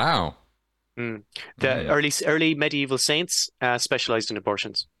 Wow. The early medieval saints specialized in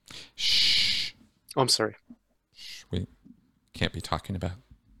abortions. Shh. Oh, I'm sorry. We can't be talking about.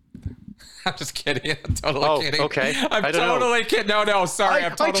 I'm just kidding. I'm totally kidding. Okay. I'm totally kidding. No, sorry.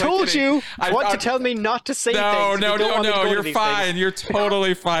 I'm totally I told kidding. You to tell me not to say things. No. You're fine. Things. You're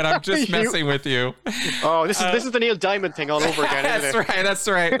totally fine. I'm just messing with you. Oh, this is the Neil Diamond thing all over again. That's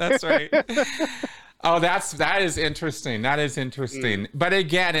right. Oh, that is interesting. That is interesting. But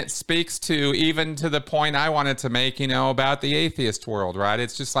again, it speaks to even to the point I wanted to make, about the atheist world, right?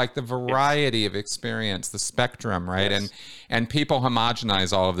 It's just like the variety of experience, the spectrum, right? Yes. And people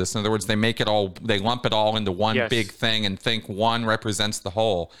homogenize all of this. In other words, they lump it all into one big thing and think one represents the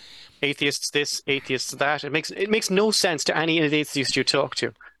whole. Atheists this, atheists that. It makes no sense to any atheist you talk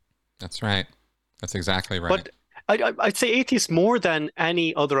to. That's right. That's exactly right. But I'd say atheists more than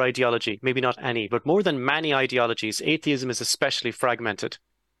any other ideology, maybe not any, but more than many ideologies, atheism is especially fragmented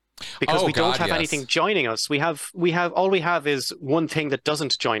because we don't have anything joining us. All we have is one thing that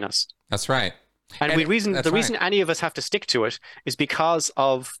doesn't join us. That's right. And the reason any of us have to stick to it is because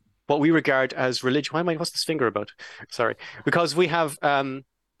of what we regard as religion. What's this finger about? Sorry. Because we have an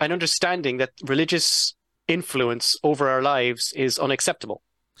understanding that religious influence over our lives is unacceptable.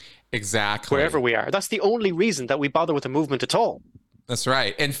 Exactly. Wherever we are. That's the only reason that we bother with a movement at all. That's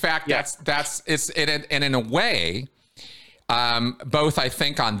right. In fact, and in a way, both I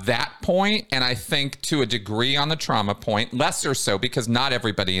think on that point, and I think to a degree on the trauma point, lesser so because not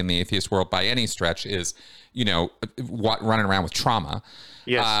everybody in the atheist world by any stretch is, running around with trauma.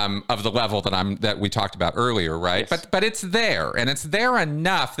 Yes. Of the level that we talked about earlier, right? Yes. But it's there, and it's there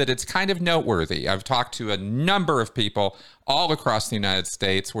enough that it's kind of noteworthy. I've talked to a number of people all across the United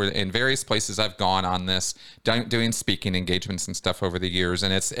States, where in various places I've gone on this, doing speaking engagements and stuff over the years,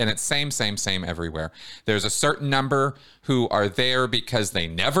 and it's same everywhere. There's a certain number who are there because they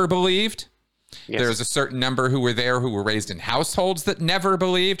never believed. Yes. There's a certain number who were there who were raised in households that never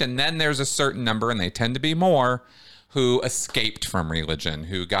believed, and then there's a certain number, and they tend to be more, who escaped from religion,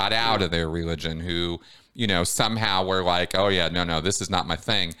 who got out of their religion, who, somehow were like, oh yeah, no, this is not my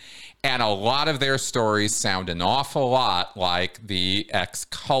thing. And a lot of their stories sound an awful lot like the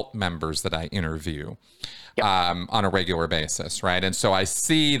ex-cult members that I interview on a regular basis, right? And so I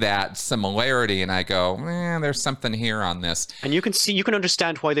see that similarity and I go, there's something here on this. And you can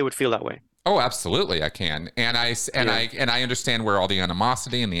understand why they would feel that way. Oh, absolutely, I can, and I understand where all the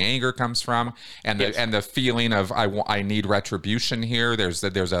animosity and the anger comes from, and the feeling of I need retribution here. There's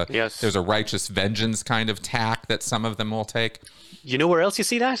a righteous vengeance kind of tack that some of them will take. You know where else you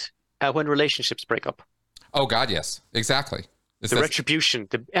see that? When relationships break up. Oh God, yes, exactly. Retribution,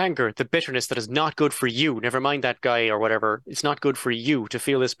 the anger, the bitterness that is not good for you. Never mind that guy or whatever. It's not good for you to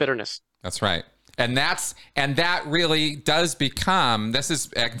feel this bitterness. That's right. And that really does become, this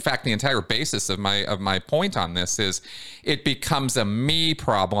is in fact the entire basis of my point on this is it becomes a me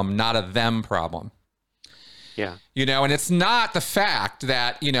problem, not a them problem. Yeah. And it's not the fact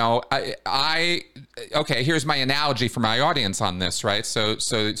that, okay, here's my analogy for my audience on this, right? So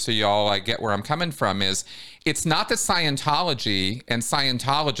y'all, I get where I'm coming from is it's not that Scientology and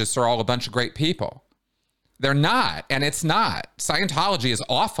Scientologists are all a bunch of great people. They're not, and it's not. Scientology is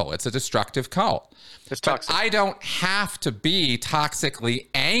awful. It's a destructive cult. It's toxic. But I don't have to be toxically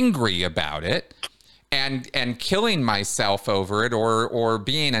angry about it and killing myself over it or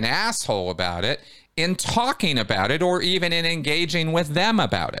being an asshole about it in talking about it or even in engaging with them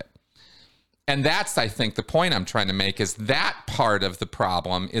about it. And that's, I think, the point I'm trying to make is that part of the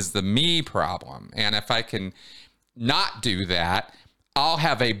problem is the me problem. And if I can not do that, I'll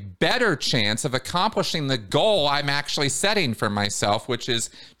have a better chance of accomplishing the goal I'm actually setting for myself, which is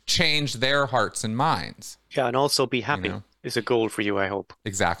change their hearts and minds. Yeah, and also be happy is a goal for you, I hope.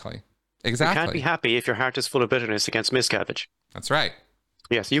 Exactly. You can't be happy if your heart is full of bitterness against Miscavige. That's right.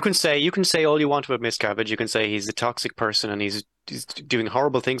 Yes, you can say all you want about Miscavige. You can say he's a toxic person and he's doing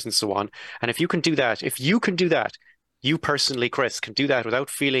horrible things and so on. And if you can do that, you personally, Chris, can do that without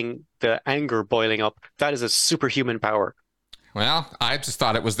feeling the anger boiling up. That is a superhuman power. Well, I just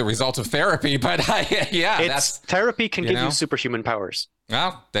thought it was the result of therapy, but therapy can give you superhuman powers.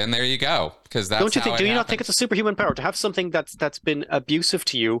 Well, then there you go. Because that's don't you think? Do you not think it's a superhuman power to have something that's been abusive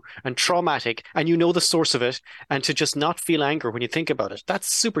to you and traumatic, and you know the source of it, and to just not feel anger when you think about it?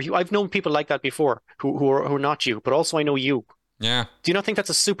 That's superhuman. I've known people like that before who are not you, but also I know you. Yeah. Do you not think that's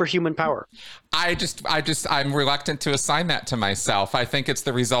a superhuman power? I'm reluctant to assign that to myself. I think it's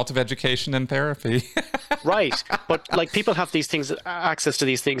the result of education and therapy. Right. But like people have these things, access to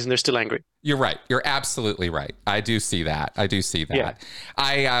these things, and they're still angry. You're right. You're absolutely right. I do see that. Yeah.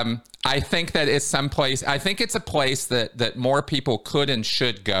 I think that it's someplace, I think it's a place that more people could and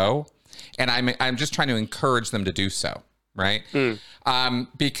should go. And I'm just trying to encourage them to do so. Right.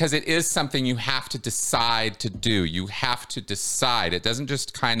 Because it is something you have to decide to do. You have to decide. It doesn't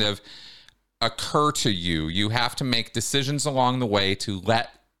just kind of occur to you. You have to make decisions along the way to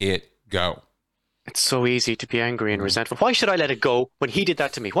let it go. It's so easy to be angry and resentful. Why should I let it go when he did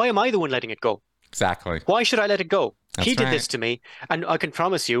that to me? Why am I the one letting it go? Exactly. Why should I let it go? He did this to me, and I can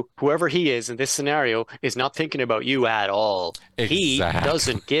promise you, whoever he is in this scenario is not thinking about you at all. Exactly. He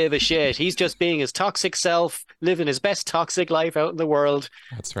doesn't give a shit. He's just being his toxic self, living his best toxic life out in the world.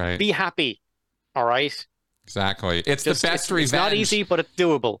 That's right. Be happy. All right? Exactly. It's the best revenge. It's not easy, but it's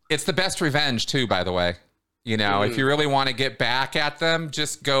doable. It's the best revenge, too, by the way. You know, if you really want to get back at them,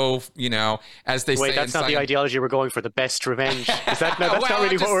 just go, as they say. Wait, that's not the ideology we're going for, the best revenge. That's not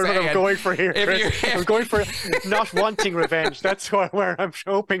really what we're going for here, Chris. I'm going for not wanting revenge. That's where I'm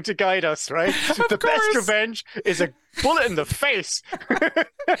hoping to guide us, right? The best revenge is a bullet in the face.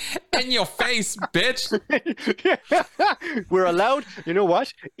 In your face, bitch. We're allowed, you know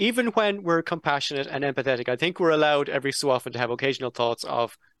what? Even when we're compassionate and empathetic, I think we're allowed every so often to have occasional thoughts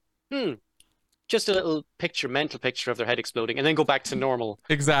of, just a little mental picture of their head exploding, and then go back to normal.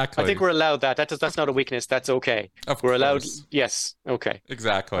 Exactly. I think we're allowed that. That's not a weakness. That's okay. We're allowed. Yes. Okay.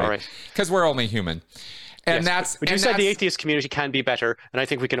 Exactly. All right. Because we're only human. And but you said the atheist community can be better, and I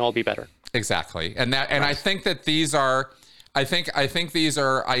think we can all be better. Exactly. And I think that these are, I think these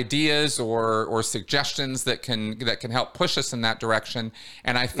are ideas or suggestions that can help push us in that direction.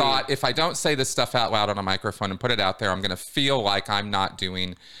 And I thought if I don't say this stuff out loud on a microphone and put it out there, I'm going to feel like I'm not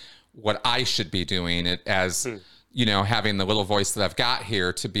doing what I should be doing, it as having the little voice that I've got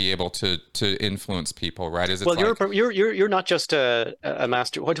here to be able to influence people, right? You're not just a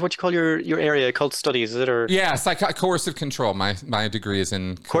master. What do you call your area? Occult studies, is it? Or coercive control. My degree is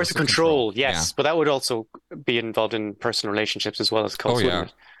in coercive control. Yes, but that would also be involved in personal relationships as well as cults.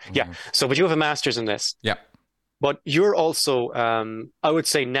 Yeah. So, but you have a master's in this. Yeah. But you're also, I would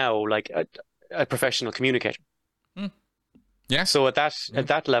say now, like a professional communicator. Yeah. So at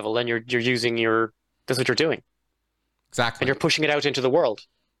that level, then you're using that's what you're doing. Exactly. And you're pushing it out into the world.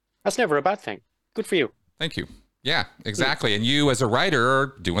 That's never a bad thing. Good for you. Thank you. Yeah, exactly. And you as a writer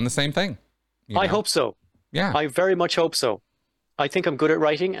are doing the same thing. I hope so. Yeah. I very much hope so. I think I'm good at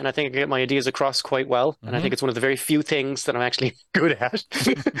writing, and I think I get my ideas across quite well. And I think it's one of the very few things that I'm actually good at.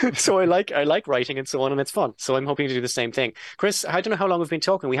 So I like writing and so on, and it's fun. So I'm hoping to do the same thing. Chris, I don't know how long we've been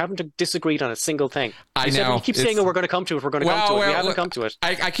talking. We haven't disagreed on a single thing. I know. You keep saying, we're going to come to it. We're going to come to it. We haven't come to it.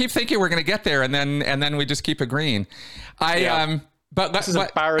 I keep thinking we're going to get there, and then we just keep agreeing. But this is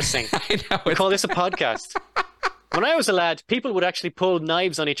embarrassing. I know. We call this a podcast. When I was a lad, people would actually pull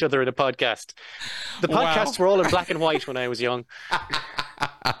knives on each other in a podcast. The podcasts were all in black and white when I was young.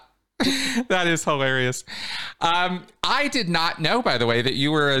 That is hilarious. I did not know, by the way, that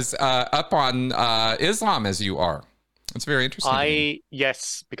you were as up on Islam as you are. It's very interesting.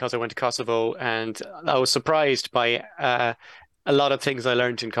 Yes, because I went to Kosovo, and I was surprised by a lot of things I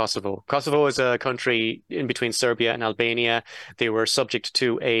learned in Kosovo. Kosovo is a country in between Serbia and Albania. They were subject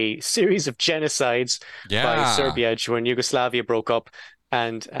to a series of genocides by Serbia when Yugoslavia broke up.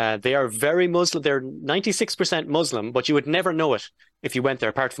 And they are very Muslim. They're 96% Muslim, but you would never know it if you went there,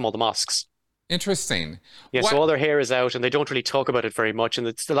 apart from all the mosques. Interesting. Yeah, so all their hair is out, and they don't really talk about it very much. And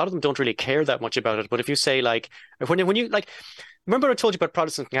a lot of them don't really care that much about it. But if you say, like, when you like, remember I told you about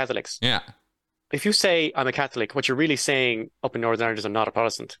Protestants and Catholics? Yeah. If you say I'm a Catholic, what you're really saying up in Northern Ireland is I'm not a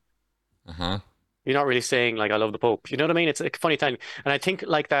Protestant. Uh-huh. You're not really saying, like, I love the Pope. You know what I mean? It's a funny thing. And I think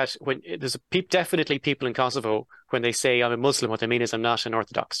like that, when there's definitely people in Kosovo, when they say I'm a Muslim, what they mean is I'm not an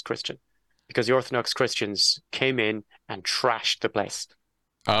Orthodox Christian. Because the Orthodox Christians came in and trashed the place.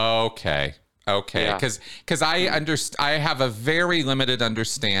 Okay. Because I have a very limited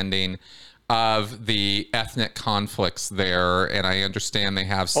understanding of the ethnic conflicts there, and I understand they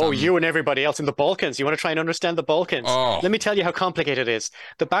have some... Oh, you and everybody else in the Balkans. You want to try and understand the Balkans? Oh. Let me tell you how complicated it is.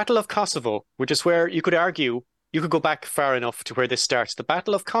 The Battle of Kosovo, which is where you could argue, you could go back far enough to where this starts. The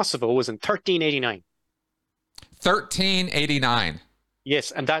Battle of Kosovo was in 1389. 1389.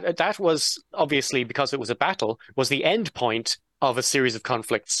 Yes, and that was obviously, because it was a battle, was the end point of a series of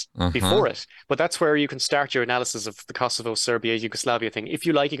conflicts before it. But that's where you can start your analysis of the Kosovo, Serbia, Yugoslavia thing. If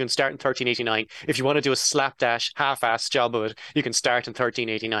you like, you can start in 1389. If you want to do a slapdash, half-ass job of it, you can start in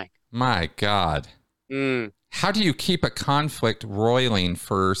 1389. My God. How do you keep a conflict roiling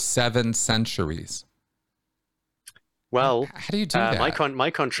for 7 centuries? Well, how do you do that? My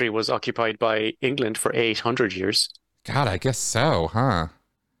country was occupied by England for 800 years. God, I guess so, huh?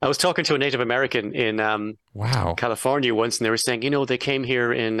 I was talking to a Native American in California once, and they were saying, they came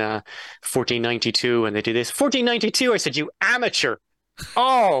here in 1492 and they did this. 1492, I said, you amateur.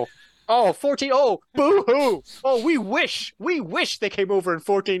 Oh, boo-hoo. Oh, we wish they came over in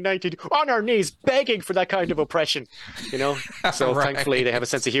 1492 on our knees begging for that kind of oppression, So Right. Thankfully they have a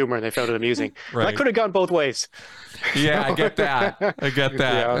sense of humor and they found it amusing. Right. That could have gone both ways. Yeah, I get that. Yeah,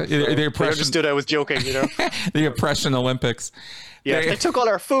 The oppression, they understood I was joking, the oppression Olympics. Yeah, they took all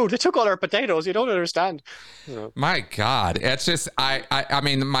our food. They took all our potatoes. You don't understand. My God, it's just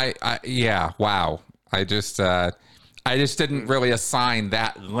wow. I just didn't really assign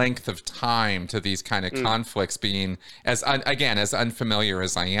that length of time to these kind of conflicts, being as unfamiliar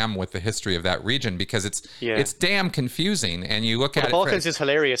as I am with the history of that region, because it's damn confusing. And you look at the Balkans is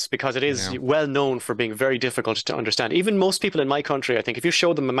hilarious because it is well known for being very difficult to understand. Even most people in my country, I think, if you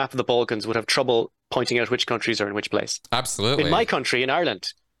showed them a map of the Balkans, would have trouble pointing out which countries are in which place. Absolutely. In my country, in Ireland,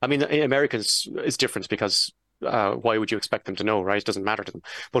 I mean, in Americans is different because why would you expect them to know, right? It doesn't matter to them.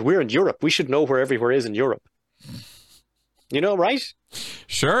 But we're in Europe. We should know where everywhere is in Europe. Right?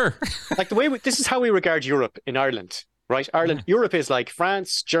 Sure. Like this is how we regard Europe in Ireland, right? Europe is like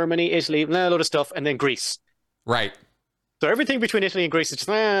France, Germany, Italy, a load of stuff, and then Greece. Right. So everything between Italy and Greece is just,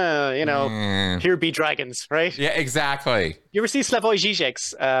 here be dragons, right? Yeah, exactly. You ever see Slavoj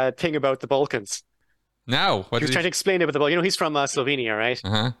Žižek's thing about the Balkans? No. He was trying to explain about the Balkans. He's from Slovenia, right?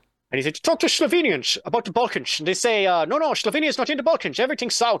 Uh-huh. And he said, talk to Slovenians about the Balkans. And they say, no, Slovenia is not in the Balkans. Everything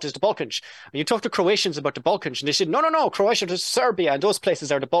south is the Balkans. And you talk to Croatians about the Balkans. And they said, no, Croatia is Serbia. And those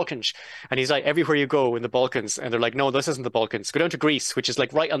places are the Balkans. And he's like, everywhere you go in the Balkans. And they're like, no, this isn't the Balkans. Go down to Greece, which is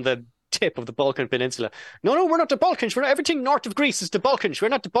like right on the tip of the Balkan Peninsula. No, we're not the Balkans. Everything north of Greece is the Balkans. We're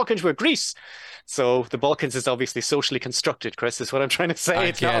not the Balkans, we're Greece. So the Balkans is obviously socially constructed, Chris, is what I'm trying to say.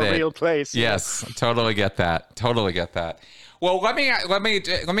 It's not a real place. Yes, totally get that. Well, let me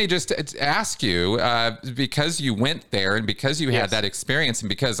just ask you, because you went there and because you had that experience, and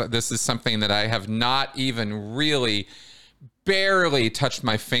because this is something that I have not even really barely touched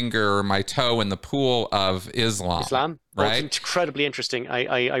my finger or my toe in the pool of Islam. Right? It's incredibly interesting.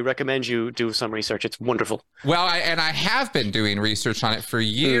 I recommend you do some research. It's wonderful. Well, I have been doing research on it for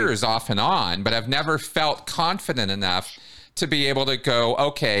years off and on, but I've never felt confident enough to be able to go,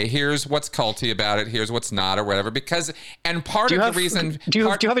 okay, here's what's culty about it, here's what's not, or whatever. Because, and part of the reason... Do you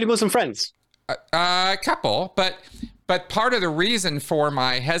have any Muslim friends? A couple, but part of the reason for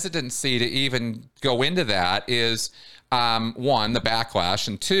my hesitancy to even go into that is, one, the backlash,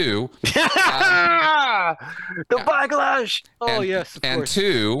 and two... the backlash! Oh, yes, of course. And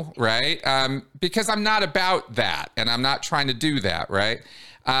two, right, because I'm not about that, and I'm not trying to do that, right?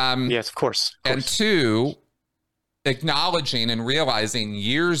 Yes, of course. And two... acknowledging and realizing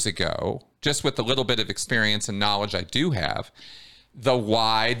years ago, just with the little bit of experience and knowledge I do have, the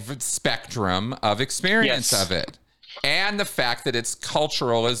wide spectrum of experience of it. And the fact that it's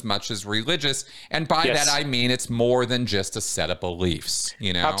cultural as much as religious. And by that, I mean it's more than just a set of beliefs,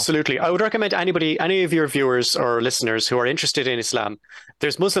 Absolutely. I would recommend any of your viewers or listeners who are interested in Islam,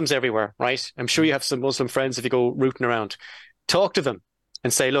 there's Muslims everywhere, right? I'm sure you have some Muslim friends if you go rooting around. Talk to them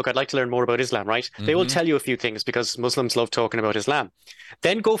and say, look, I'd like to learn more about Islam, right? They will tell you a few things because Muslims love talking about Islam.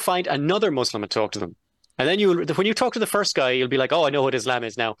 Then go find another Muslim and talk to them. And then when you talk to the first guy, you'll be like, oh, I know what Islam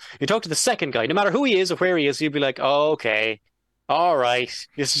is now. You talk to the second guy, no matter who he is or where he is, you'll be like, oh, okay. All right.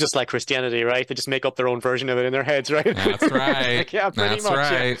 This is just like Christianity, right? They just make up their own version of it in their heads, right? That's right. Like, yeah, pretty much.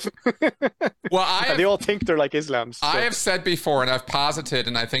 Right. Yeah. Well, they all think they're like Islam. So. I have said before, and I've posited,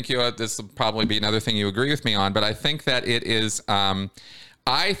 and I think this will probably be another thing you agree with me on, but I think that it is...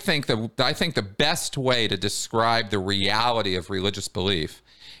 I think the best way to describe the reality of religious belief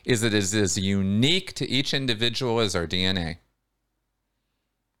is that it is as unique to each individual as our DNA.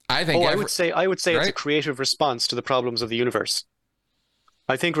 I would say right? It's a creative response to the problems of the universe.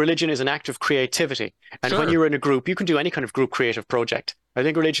 I think religion is an act of creativity. And when you're in a group, you can do any kind of group creative project. I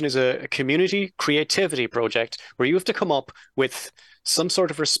think religion is a community creativity project where you have to come up with some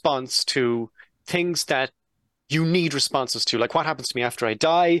sort of response to things that you need responses to, like what happens to me after I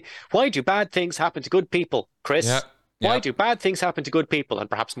die? Why do bad things happen to good people, Chris? Why Yep. do bad things happen to good people? And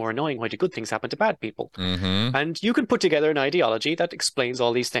perhaps more annoying, why do good things happen to bad people? Mm-hmm. And you can put together an ideology that explains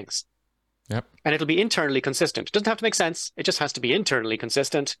all these things. Yep. And it'll be internally consistent. It doesn't have to make sense. It just has to be internally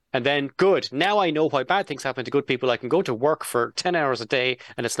consistent. And then, good. Now I know why bad things happen to good people. I can go to work for 10 hours a day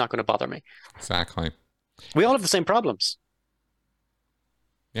and it's not going to bother me. Exactly. We all have the same problems.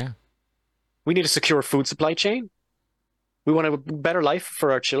 Yeah. We need a secure food supply chain. We want a better life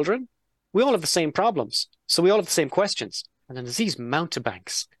for our children. We all have the same problems. So we all have the same questions. And then there's these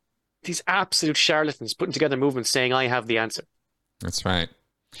mountebanks, these absolute charlatans putting together movements saying, I have the answer. That's right.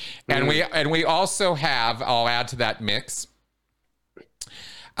 And we also have, I'll add to that mix,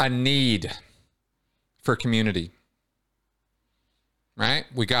 a need for community. Right?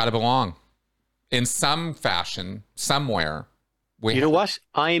 We got to belong in some fashion, somewhere. You know what?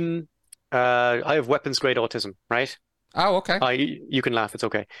 I have weapons grade autism, right? Oh, okay. You can laugh. It's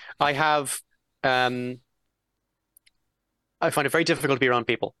okay. I have, I find it very difficult to be around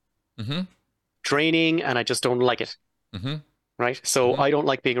people. Mm-hmm. Draining, and I just don't like it. Mm-hmm. Right? So I don't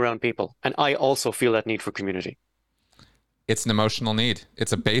like being around people. And I also feel that need for community. It's an emotional need.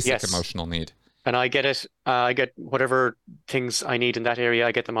 It's a basic emotional need. And I get it. I get whatever things I need in that area.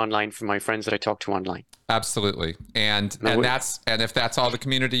 I get them online from my friends that I talk to online. Absolutely. And if that's all the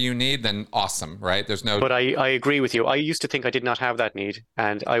community you need, then awesome, right? There's no. But I agree with you. I used to think I did not have that need,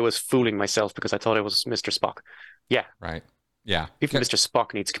 and I was fooling myself because I thought I was Mr. Spock. Yeah. Right. Yeah. Even Mr.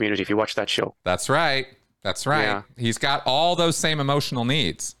 Spock needs community if you watch that show. That's right. That's right. Yeah. He's got all those same emotional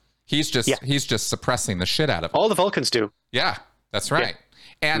needs. He's just suppressing the shit out of it. All the Vulcans do. Yeah, that's right.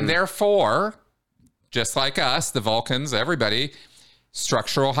 Yeah. And therefore, just like us, the Vulcans, everybody,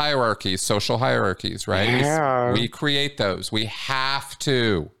 structural hierarchies, social hierarchies, right? Yeah. We create those. We have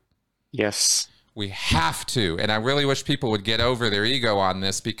to. Yes. We have to. And I really wish people would get over their ego on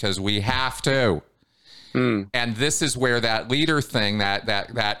this because we have to. And this is where that leader thing,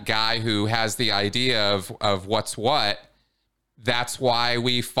 that guy who has the idea of what's what, that's why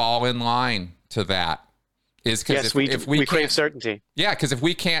we fall in line to that. Is because if we crave certainty. Yeah, because if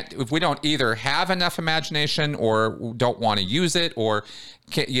we don't either have enough imagination or don't want to use it or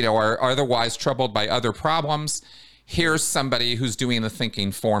are otherwise troubled by other problems, here's somebody who's doing the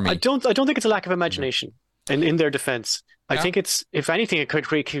thinking for me. I don't think it's a lack of imagination. In their defense, I think it's, if anything, it could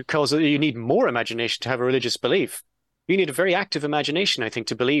cause you need more imagination to have a religious belief. You need a very active imagination, I think,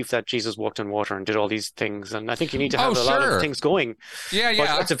 to believe that Jesus walked on water and did all these things. And I think you need to have a lot of things going. Yeah.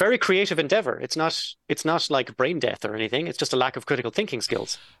 But it's a very creative endeavor. It's not like brain death or anything. It's just a lack of critical thinking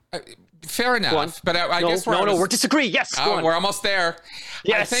skills. Fair enough. But I guess we're disagree. Yes, we're almost there.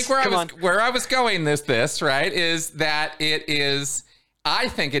 Yes, I think where I was going this right is that it is. I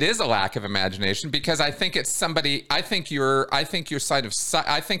think it is a lack of imagination because I think it's somebody. I think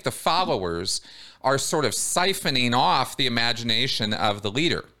the followers are sort of siphoning off the imagination of the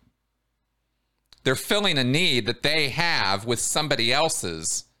leader. They're filling a need that they have with somebody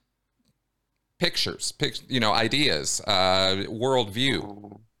else's pictures, ideas, worldview.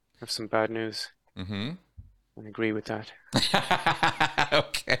 Oh, I have some bad news. Mm-hmm. I agree with that.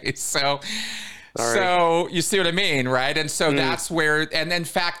 Okay, so Sorry. you see what I mean, right? And so that's where, and in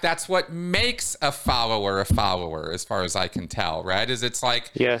fact, that's what makes a follower, as far as I can tell, right? Is it's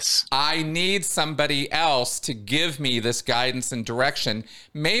like, yes, I need somebody else to give me this guidance and direction.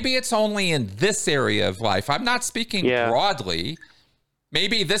 Maybe it's only in this area of life. I'm not speaking broadly.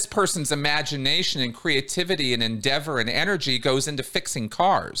 Maybe this person's imagination and creativity and endeavor and energy goes into fixing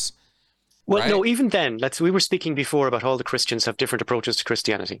cars. Well, right? no, even then, we were speaking before about how the Christians have different approaches to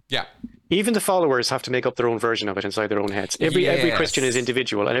Christianity. Yeah. Even the followers have to make up their own version of it inside their own heads. Every Christian is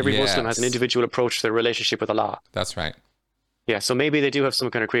individual, and every Muslim has an individual approach to their relationship with Allah. That's right. Yeah, so maybe they do have some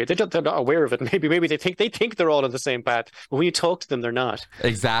kind of they're not aware of it. Maybe they think they're all on the same path, but when you talk to them, they're not.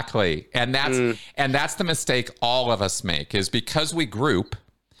 Exactly, and that's the mistake all of us make, is because we group,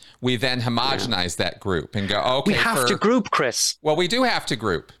 we then homogenize that group and go, okay, we have to group, Chris. Well, we do have to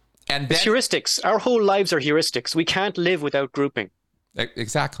group. And then, it's heuristics. Our whole lives are heuristics. We can't live without grouping.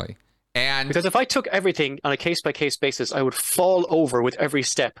 Exactly. And because if I took everything on a case-by-case basis, I would fall over with every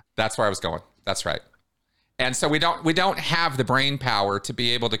step. That's where I was going. That's right. And so we don't have the brain power to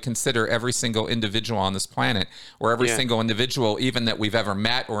be able to consider every single individual on this planet, or every single individual even that we've ever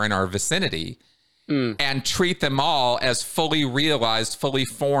met or in our vicinity, and treat them all as fully realized, fully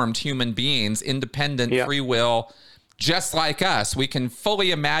formed human beings, independent, free will, just like us. We can fully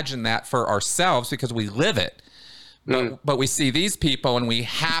imagine that for ourselves because we live it. But we see these people and we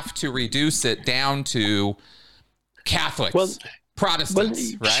have to reduce it down to Catholics,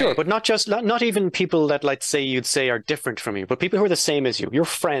 Protestants, right? Sure, but not even people that, let's say, you'd say are different from you, but people who are the same as you, your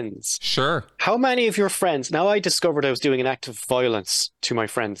friends. Sure. How many of your friends? Now, I discovered I was doing an act of violence to my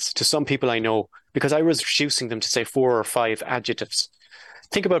friends, to some people I know, because I was reducing them to say 4 or 5 adjectives.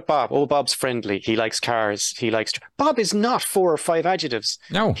 Think about Bob. Oh, Bob's friendly. He likes cars. Bob is not 4 or 5 adjectives.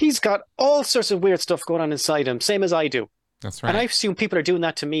 No. He's got all sorts of weird stuff going on inside him, same as I do. That's right. And I assume people are doing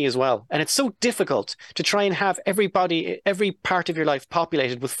that to me as well. And it's so difficult to try and have every part of your life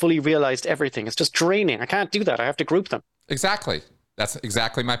populated with fully realized everything. It's just draining. I can't do that. I have to group them. Exactly. That's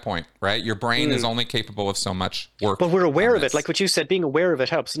exactly my point, right? Your brain is only capable of so much work. But we're aware of it. Like what you said, being aware of it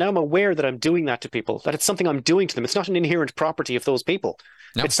helps. Now I'm aware that I'm doing that to people, that it's something I'm doing to them. It's not an inherent property of those people.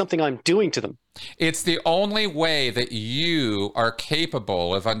 No. It's something I'm doing to them. It's the only way that you are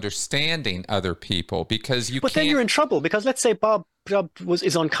capable of understanding other people, because you But then you're in trouble, because let's say Bob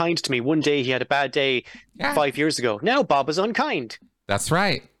is unkind to me. One day he had a bad day 5 years ago. Now Bob is unkind. That's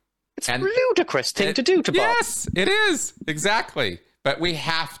right. It's a ludicrous thing to do to Bob. Yes, it is. Exactly. But we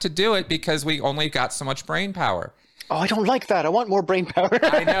have to do it because we only got so much brain power. Oh, I don't like that. I want more brain power.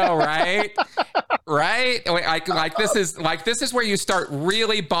 I know, right? Right? This is where you start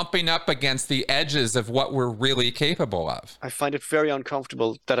really bumping up against the edges of what we're really capable of. I find it very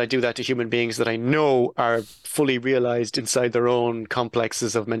uncomfortable that I do that to human beings that I know are fully realized inside their own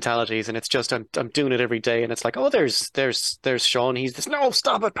complexes of mentalities, and it's just I'm doing it every day, and it's like, oh, there's Sean. He's this. No,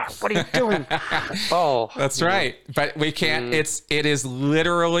 stop it! What are you doing? Oh, that's right. But we can't. It is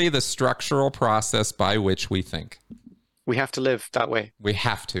literally the structural process by which we think. We have to live that way. We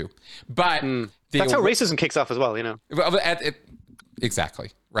have to. But that's how racism kicks off as well, you know. Exactly,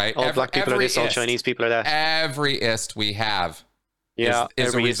 right? All black people are this, all Chinese people are that. Every ist we have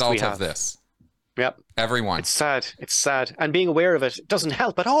is a result of this. Yep. Everyone. It's sad. It's sad. And being aware of it doesn't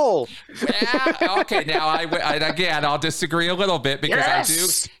help at all. Yeah. Okay, now I'll disagree a little bit,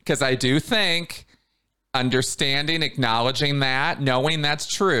 because I do think understanding, acknowledging that, knowing that's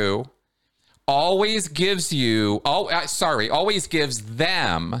true, always gives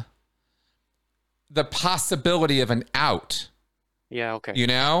them the possibility of an out. Yeah, okay. You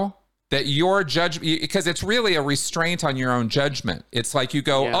know, that your judgment, because it's really a restraint on your own judgment. It's like you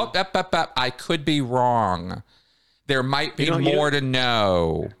go, I could be wrong. There might be more to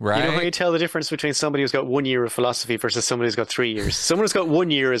know, right? You know how you tell the difference between somebody who's got 1 year of philosophy versus somebody who's got 3 years? Someone who's got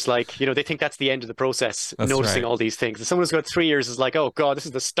 1 year is like, they think that's the end of the process, noticing all these things. And someone who's got 3 years is like, oh God, this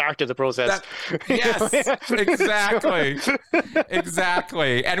is the start of the process. Yes, exactly.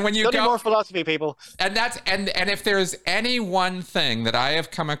 Exactly. And when you Study more philosophy, people. And and if there's any one thing that I have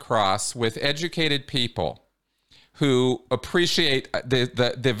come across with educated people who appreciate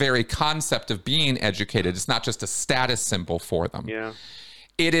the very concept of being educated, it's not just a status symbol for them. Yeah.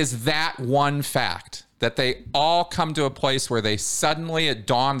 It is that one fact that they all come to a place where it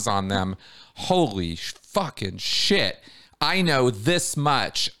dawns on them, holy fucking shit, I know this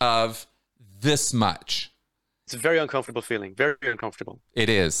much of this much. It's a very uncomfortable feeling, very uncomfortable. It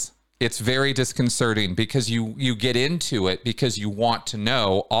is. It's very disconcerting because you get into it because you want to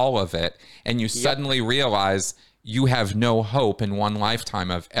know all of it, and you suddenly realize you have no hope in one lifetime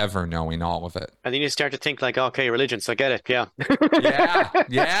of ever knowing all of it. And then you start to think like, okay, religions, I get it. Yeah.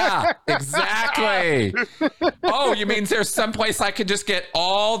 Yeah, exactly. Oh, you mean there's some place I could just get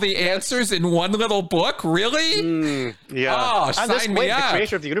all the answers in one little book? Really? Yeah. Oh, sign me up. The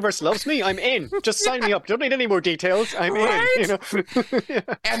creator of the universe loves me. I'm in. Just sign me up. Don't need any more details. I'm in.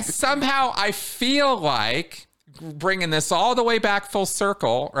 And somehow I feel like, bringing this all the way back full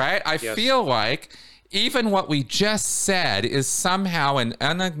circle, right? I feel like even what we just said is somehow an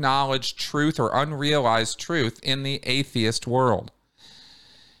unacknowledged truth or unrealized truth in the atheist world.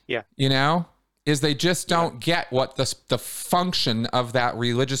 Yeah. Is they just don't get what the function of that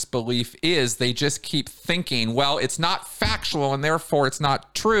religious belief is. They just keep thinking, well, it's not factual and therefore it's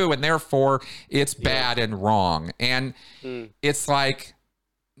not true and therefore it's bad and wrong. And it's like,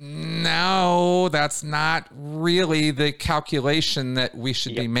 no, that's not really the calculation that we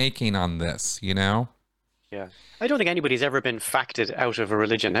should be making on this, Yeah. I don't think anybody's ever been facted out of a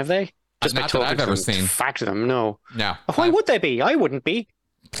religion, have they? Just not that I've ever seen. Fact them, no. No. Why would they be? I wouldn't be.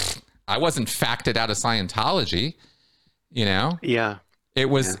 I wasn't facted out of Scientology, Yeah. It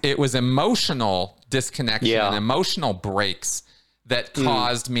was emotional disconnection and emotional breaks that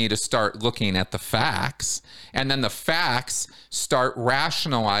caused me to start looking at the facts. And then the facts start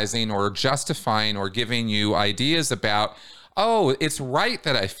rationalizing or justifying or giving you ideas about, oh, it's right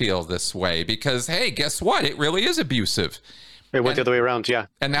that I feel this way because, hey, guess what? It really is abusive. It went the other way around, yeah.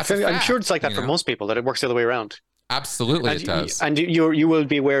 And that's I'm sure it's like that for most people, that it works the other way around. Absolutely, it does. And you will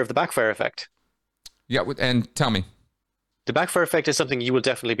be aware of the backfire effect. Yeah, and tell me. The backfire effect is something you will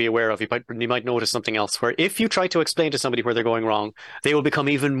definitely be aware of. You might notice something else where if you try to explain to somebody where they're going wrong, they will become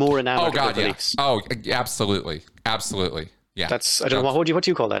even more enamored Oh God, of their yeah. beliefs. Oh, absolutely, absolutely. Yeah. I don't know what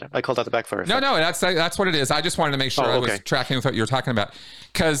do you call that? I call that the backfire effect. No, that's what it is. I just wanted to make sure I was tracking with what you were talking about,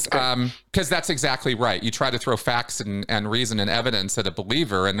 because that's exactly right. You try to throw facts and reason and evidence at a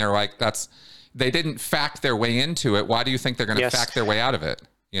believer, and they're like, they didn't fact their way into it. Why do you think they're going to fact their way out of it?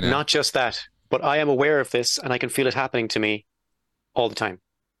 You know, not just that, but I am aware of this, and I can feel it happening to me all the time.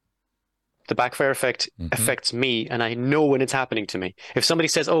 The backfire effect affects me, and I know when it's happening to me. If somebody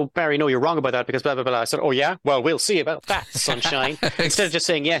says, "Oh, Barry, no, you're wrong about that because blah blah blah," I said, "Oh yeah, well, we'll see about that, sunshine." Instead of just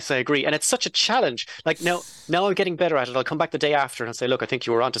saying, "Yes, I agree," and it's such a challenge. Like now I'm getting better at it. I'll come back the day after and I'll say, "Look, I think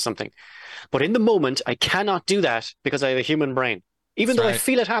you were onto something," but in the moment, I cannot do that because I have a human brain. Even though I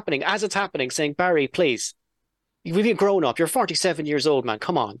feel it happening as it's happening, saying, "Barry, please, you've been grown up. You're 47 years old, man.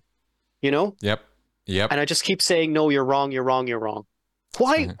 Come on," you know? Yep. And I just keep saying, "No, you're wrong. You're wrong. You're wrong."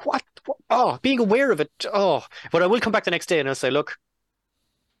 Why? What? Oh, being aware of it. Oh, but I will come back the next day and I'll say, "Look,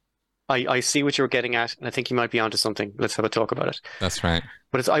 I see what you're getting at, and I think you might be onto something. Let's have a talk about it." That's right.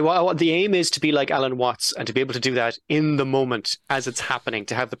 But the aim is to be like Alan Watts and to be able to do that in the moment as it's happening,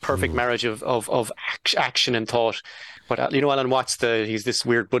 to have the perfect marriage of action and thought. But you know, Alan Watts, he's this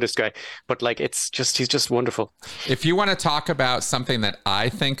weird Buddhist guy, but like he's just wonderful. If you want to talk about something that I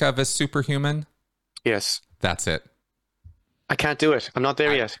think of as superhuman, yes, that's it. I can't do it. I'm not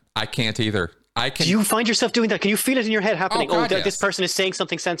there yet. I can't either. Do you find yourself doing that? Can you feel it in your head happening? Oh, God, yes. This person is saying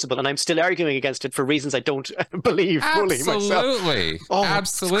something sensible, and I'm still arguing against it for reasons I don't believe fully myself. Absolutely. Oh,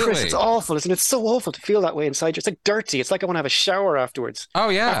 absolutely. Chris, it's awful, isn't it? It's so awful to feel that way inside you. It's like dirty. It's like I want to have a shower afterwards. Oh,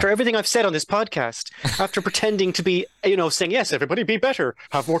 yeah. After everything I've said on this podcast, after pretending to be, saying, yes, everybody be better,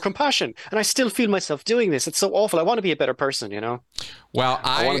 have more compassion. And I still feel myself doing this. It's so awful. I want to be a better person, Well,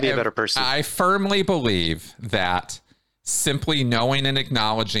 I want to be a better person. I firmly believe that simply knowing and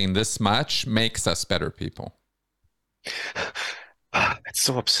acknowledging this much makes us better people. It's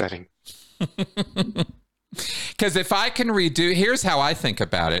so upsetting. Because if I can here's how I think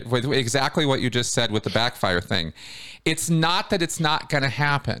about it with exactly what you just said with the backfire thing. It's not that it's not going to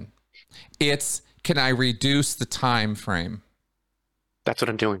happen. It's, can I reduce the time frame? That's what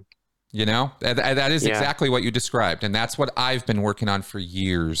I'm doing. That is exactly what you described. And that's what I've been working on for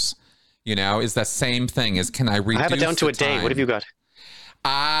years. Is that same thing, is can I reduce I have it down to a day. time? What have you got?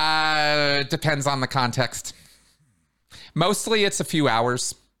 Depends on the context. Mostly it's a few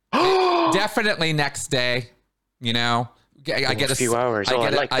hours. Definitely next day, I get a few hours. I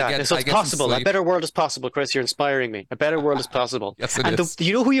like that. So it's possible. A better world is possible, Chris. You're inspiring me. A better world is possible. Yes, it is.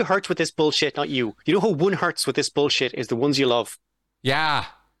 You know who you hurt with this bullshit? Not you. You know who one hurts with this bullshit is the ones you love. Yeah.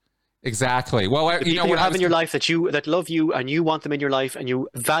 Exactly. Well, the people you have in your life that love you and you want them in your life and you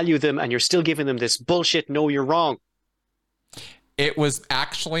value them and you're still giving them this bullshit. No, you're wrong. It was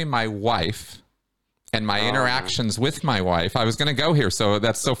actually my wife and my interactions with my wife. I was going to go here. So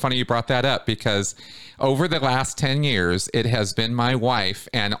that's so funny you brought that up, because over the last 10 years, it has been my wife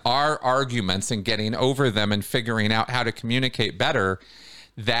and our arguments and getting over them and figuring out how to communicate better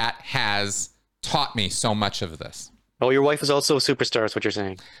that has taught me so much of this. Oh, your wife is also a superstar, is what you're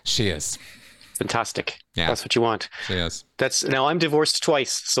saying. She is. Fantastic. Yeah. That's what you want. She is. Now I'm divorced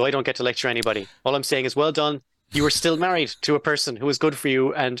twice, so I don't get to lecture anybody. All I'm saying is, well done. You were still married to a person who was good for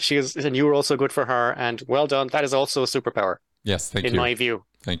you, and and you were also good for her, and well done. That is also a superpower. Yes, thank you. In my view.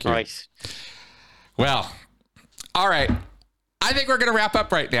 Thank you. All right. Well, all right. I think we're going to wrap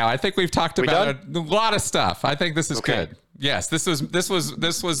up right now. I think we've talked about a lot of stuff. I think this is good. Yes, this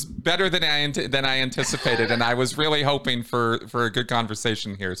was better than I anticipated, and I was really hoping for a good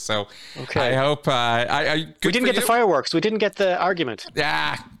conversation here. So I hope we didn't get the fireworks. We didn't get the argument.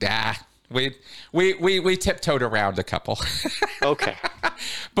 We tiptoed around a couple. Okay.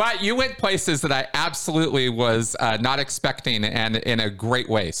 But you went places that I absolutely was not expecting, and in a great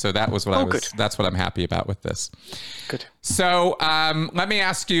way. So that was what that's what I'm happy about with this. Good. So let me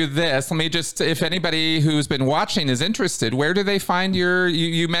ask you this. Let me just, if anybody who's been watching is interested, where do they find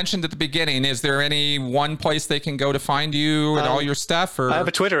you mentioned at the beginning, is there any one place they can go to find you and all your stuff? Or? I have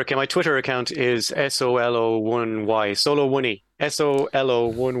a Twitter account. My Twitter account is SOLO1Y, Solo1Y.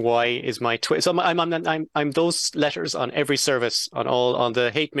 SOLO1Y is my Twitter. So I'm those letters on every service, on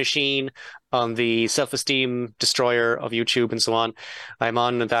the hate machine, on the self-esteem destroyer of YouTube and so on. I'm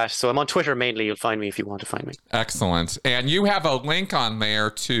on that. So I'm on Twitter mainly. You'll find me if you want to find me. Excellent. And you have a link on there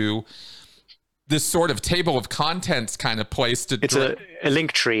to this sort of table of contents kind of place to. It's a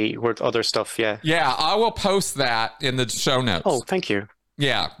link tree with other stuff. Yeah. Yeah. I will post that in the show notes. Oh, thank you.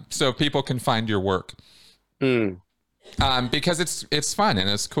 Yeah. So people can find your work. Because it's fun and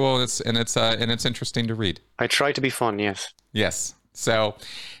it's cool and it's interesting to read. I try to be fun, yes. Yes. So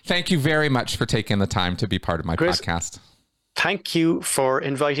thank you very much for taking the time to be part of my Chris, podcast. Thank you for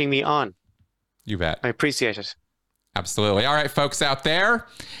inviting me on. You bet. I appreciate it. Absolutely. All right, folks out there,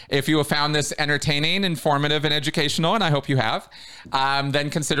 if you have found this entertaining, informative, and educational, and I hope you have, then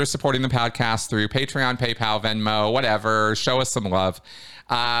consider supporting the podcast through Patreon, PayPal, Venmo, whatever. Show us some love.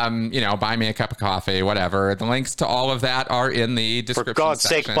 Buy me a cup of coffee, whatever. The links to all of that are in the description For God's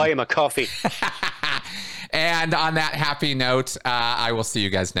section. sake, buy him a coffee. And on that happy note, I will see you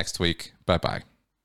guys next week. Bye-bye.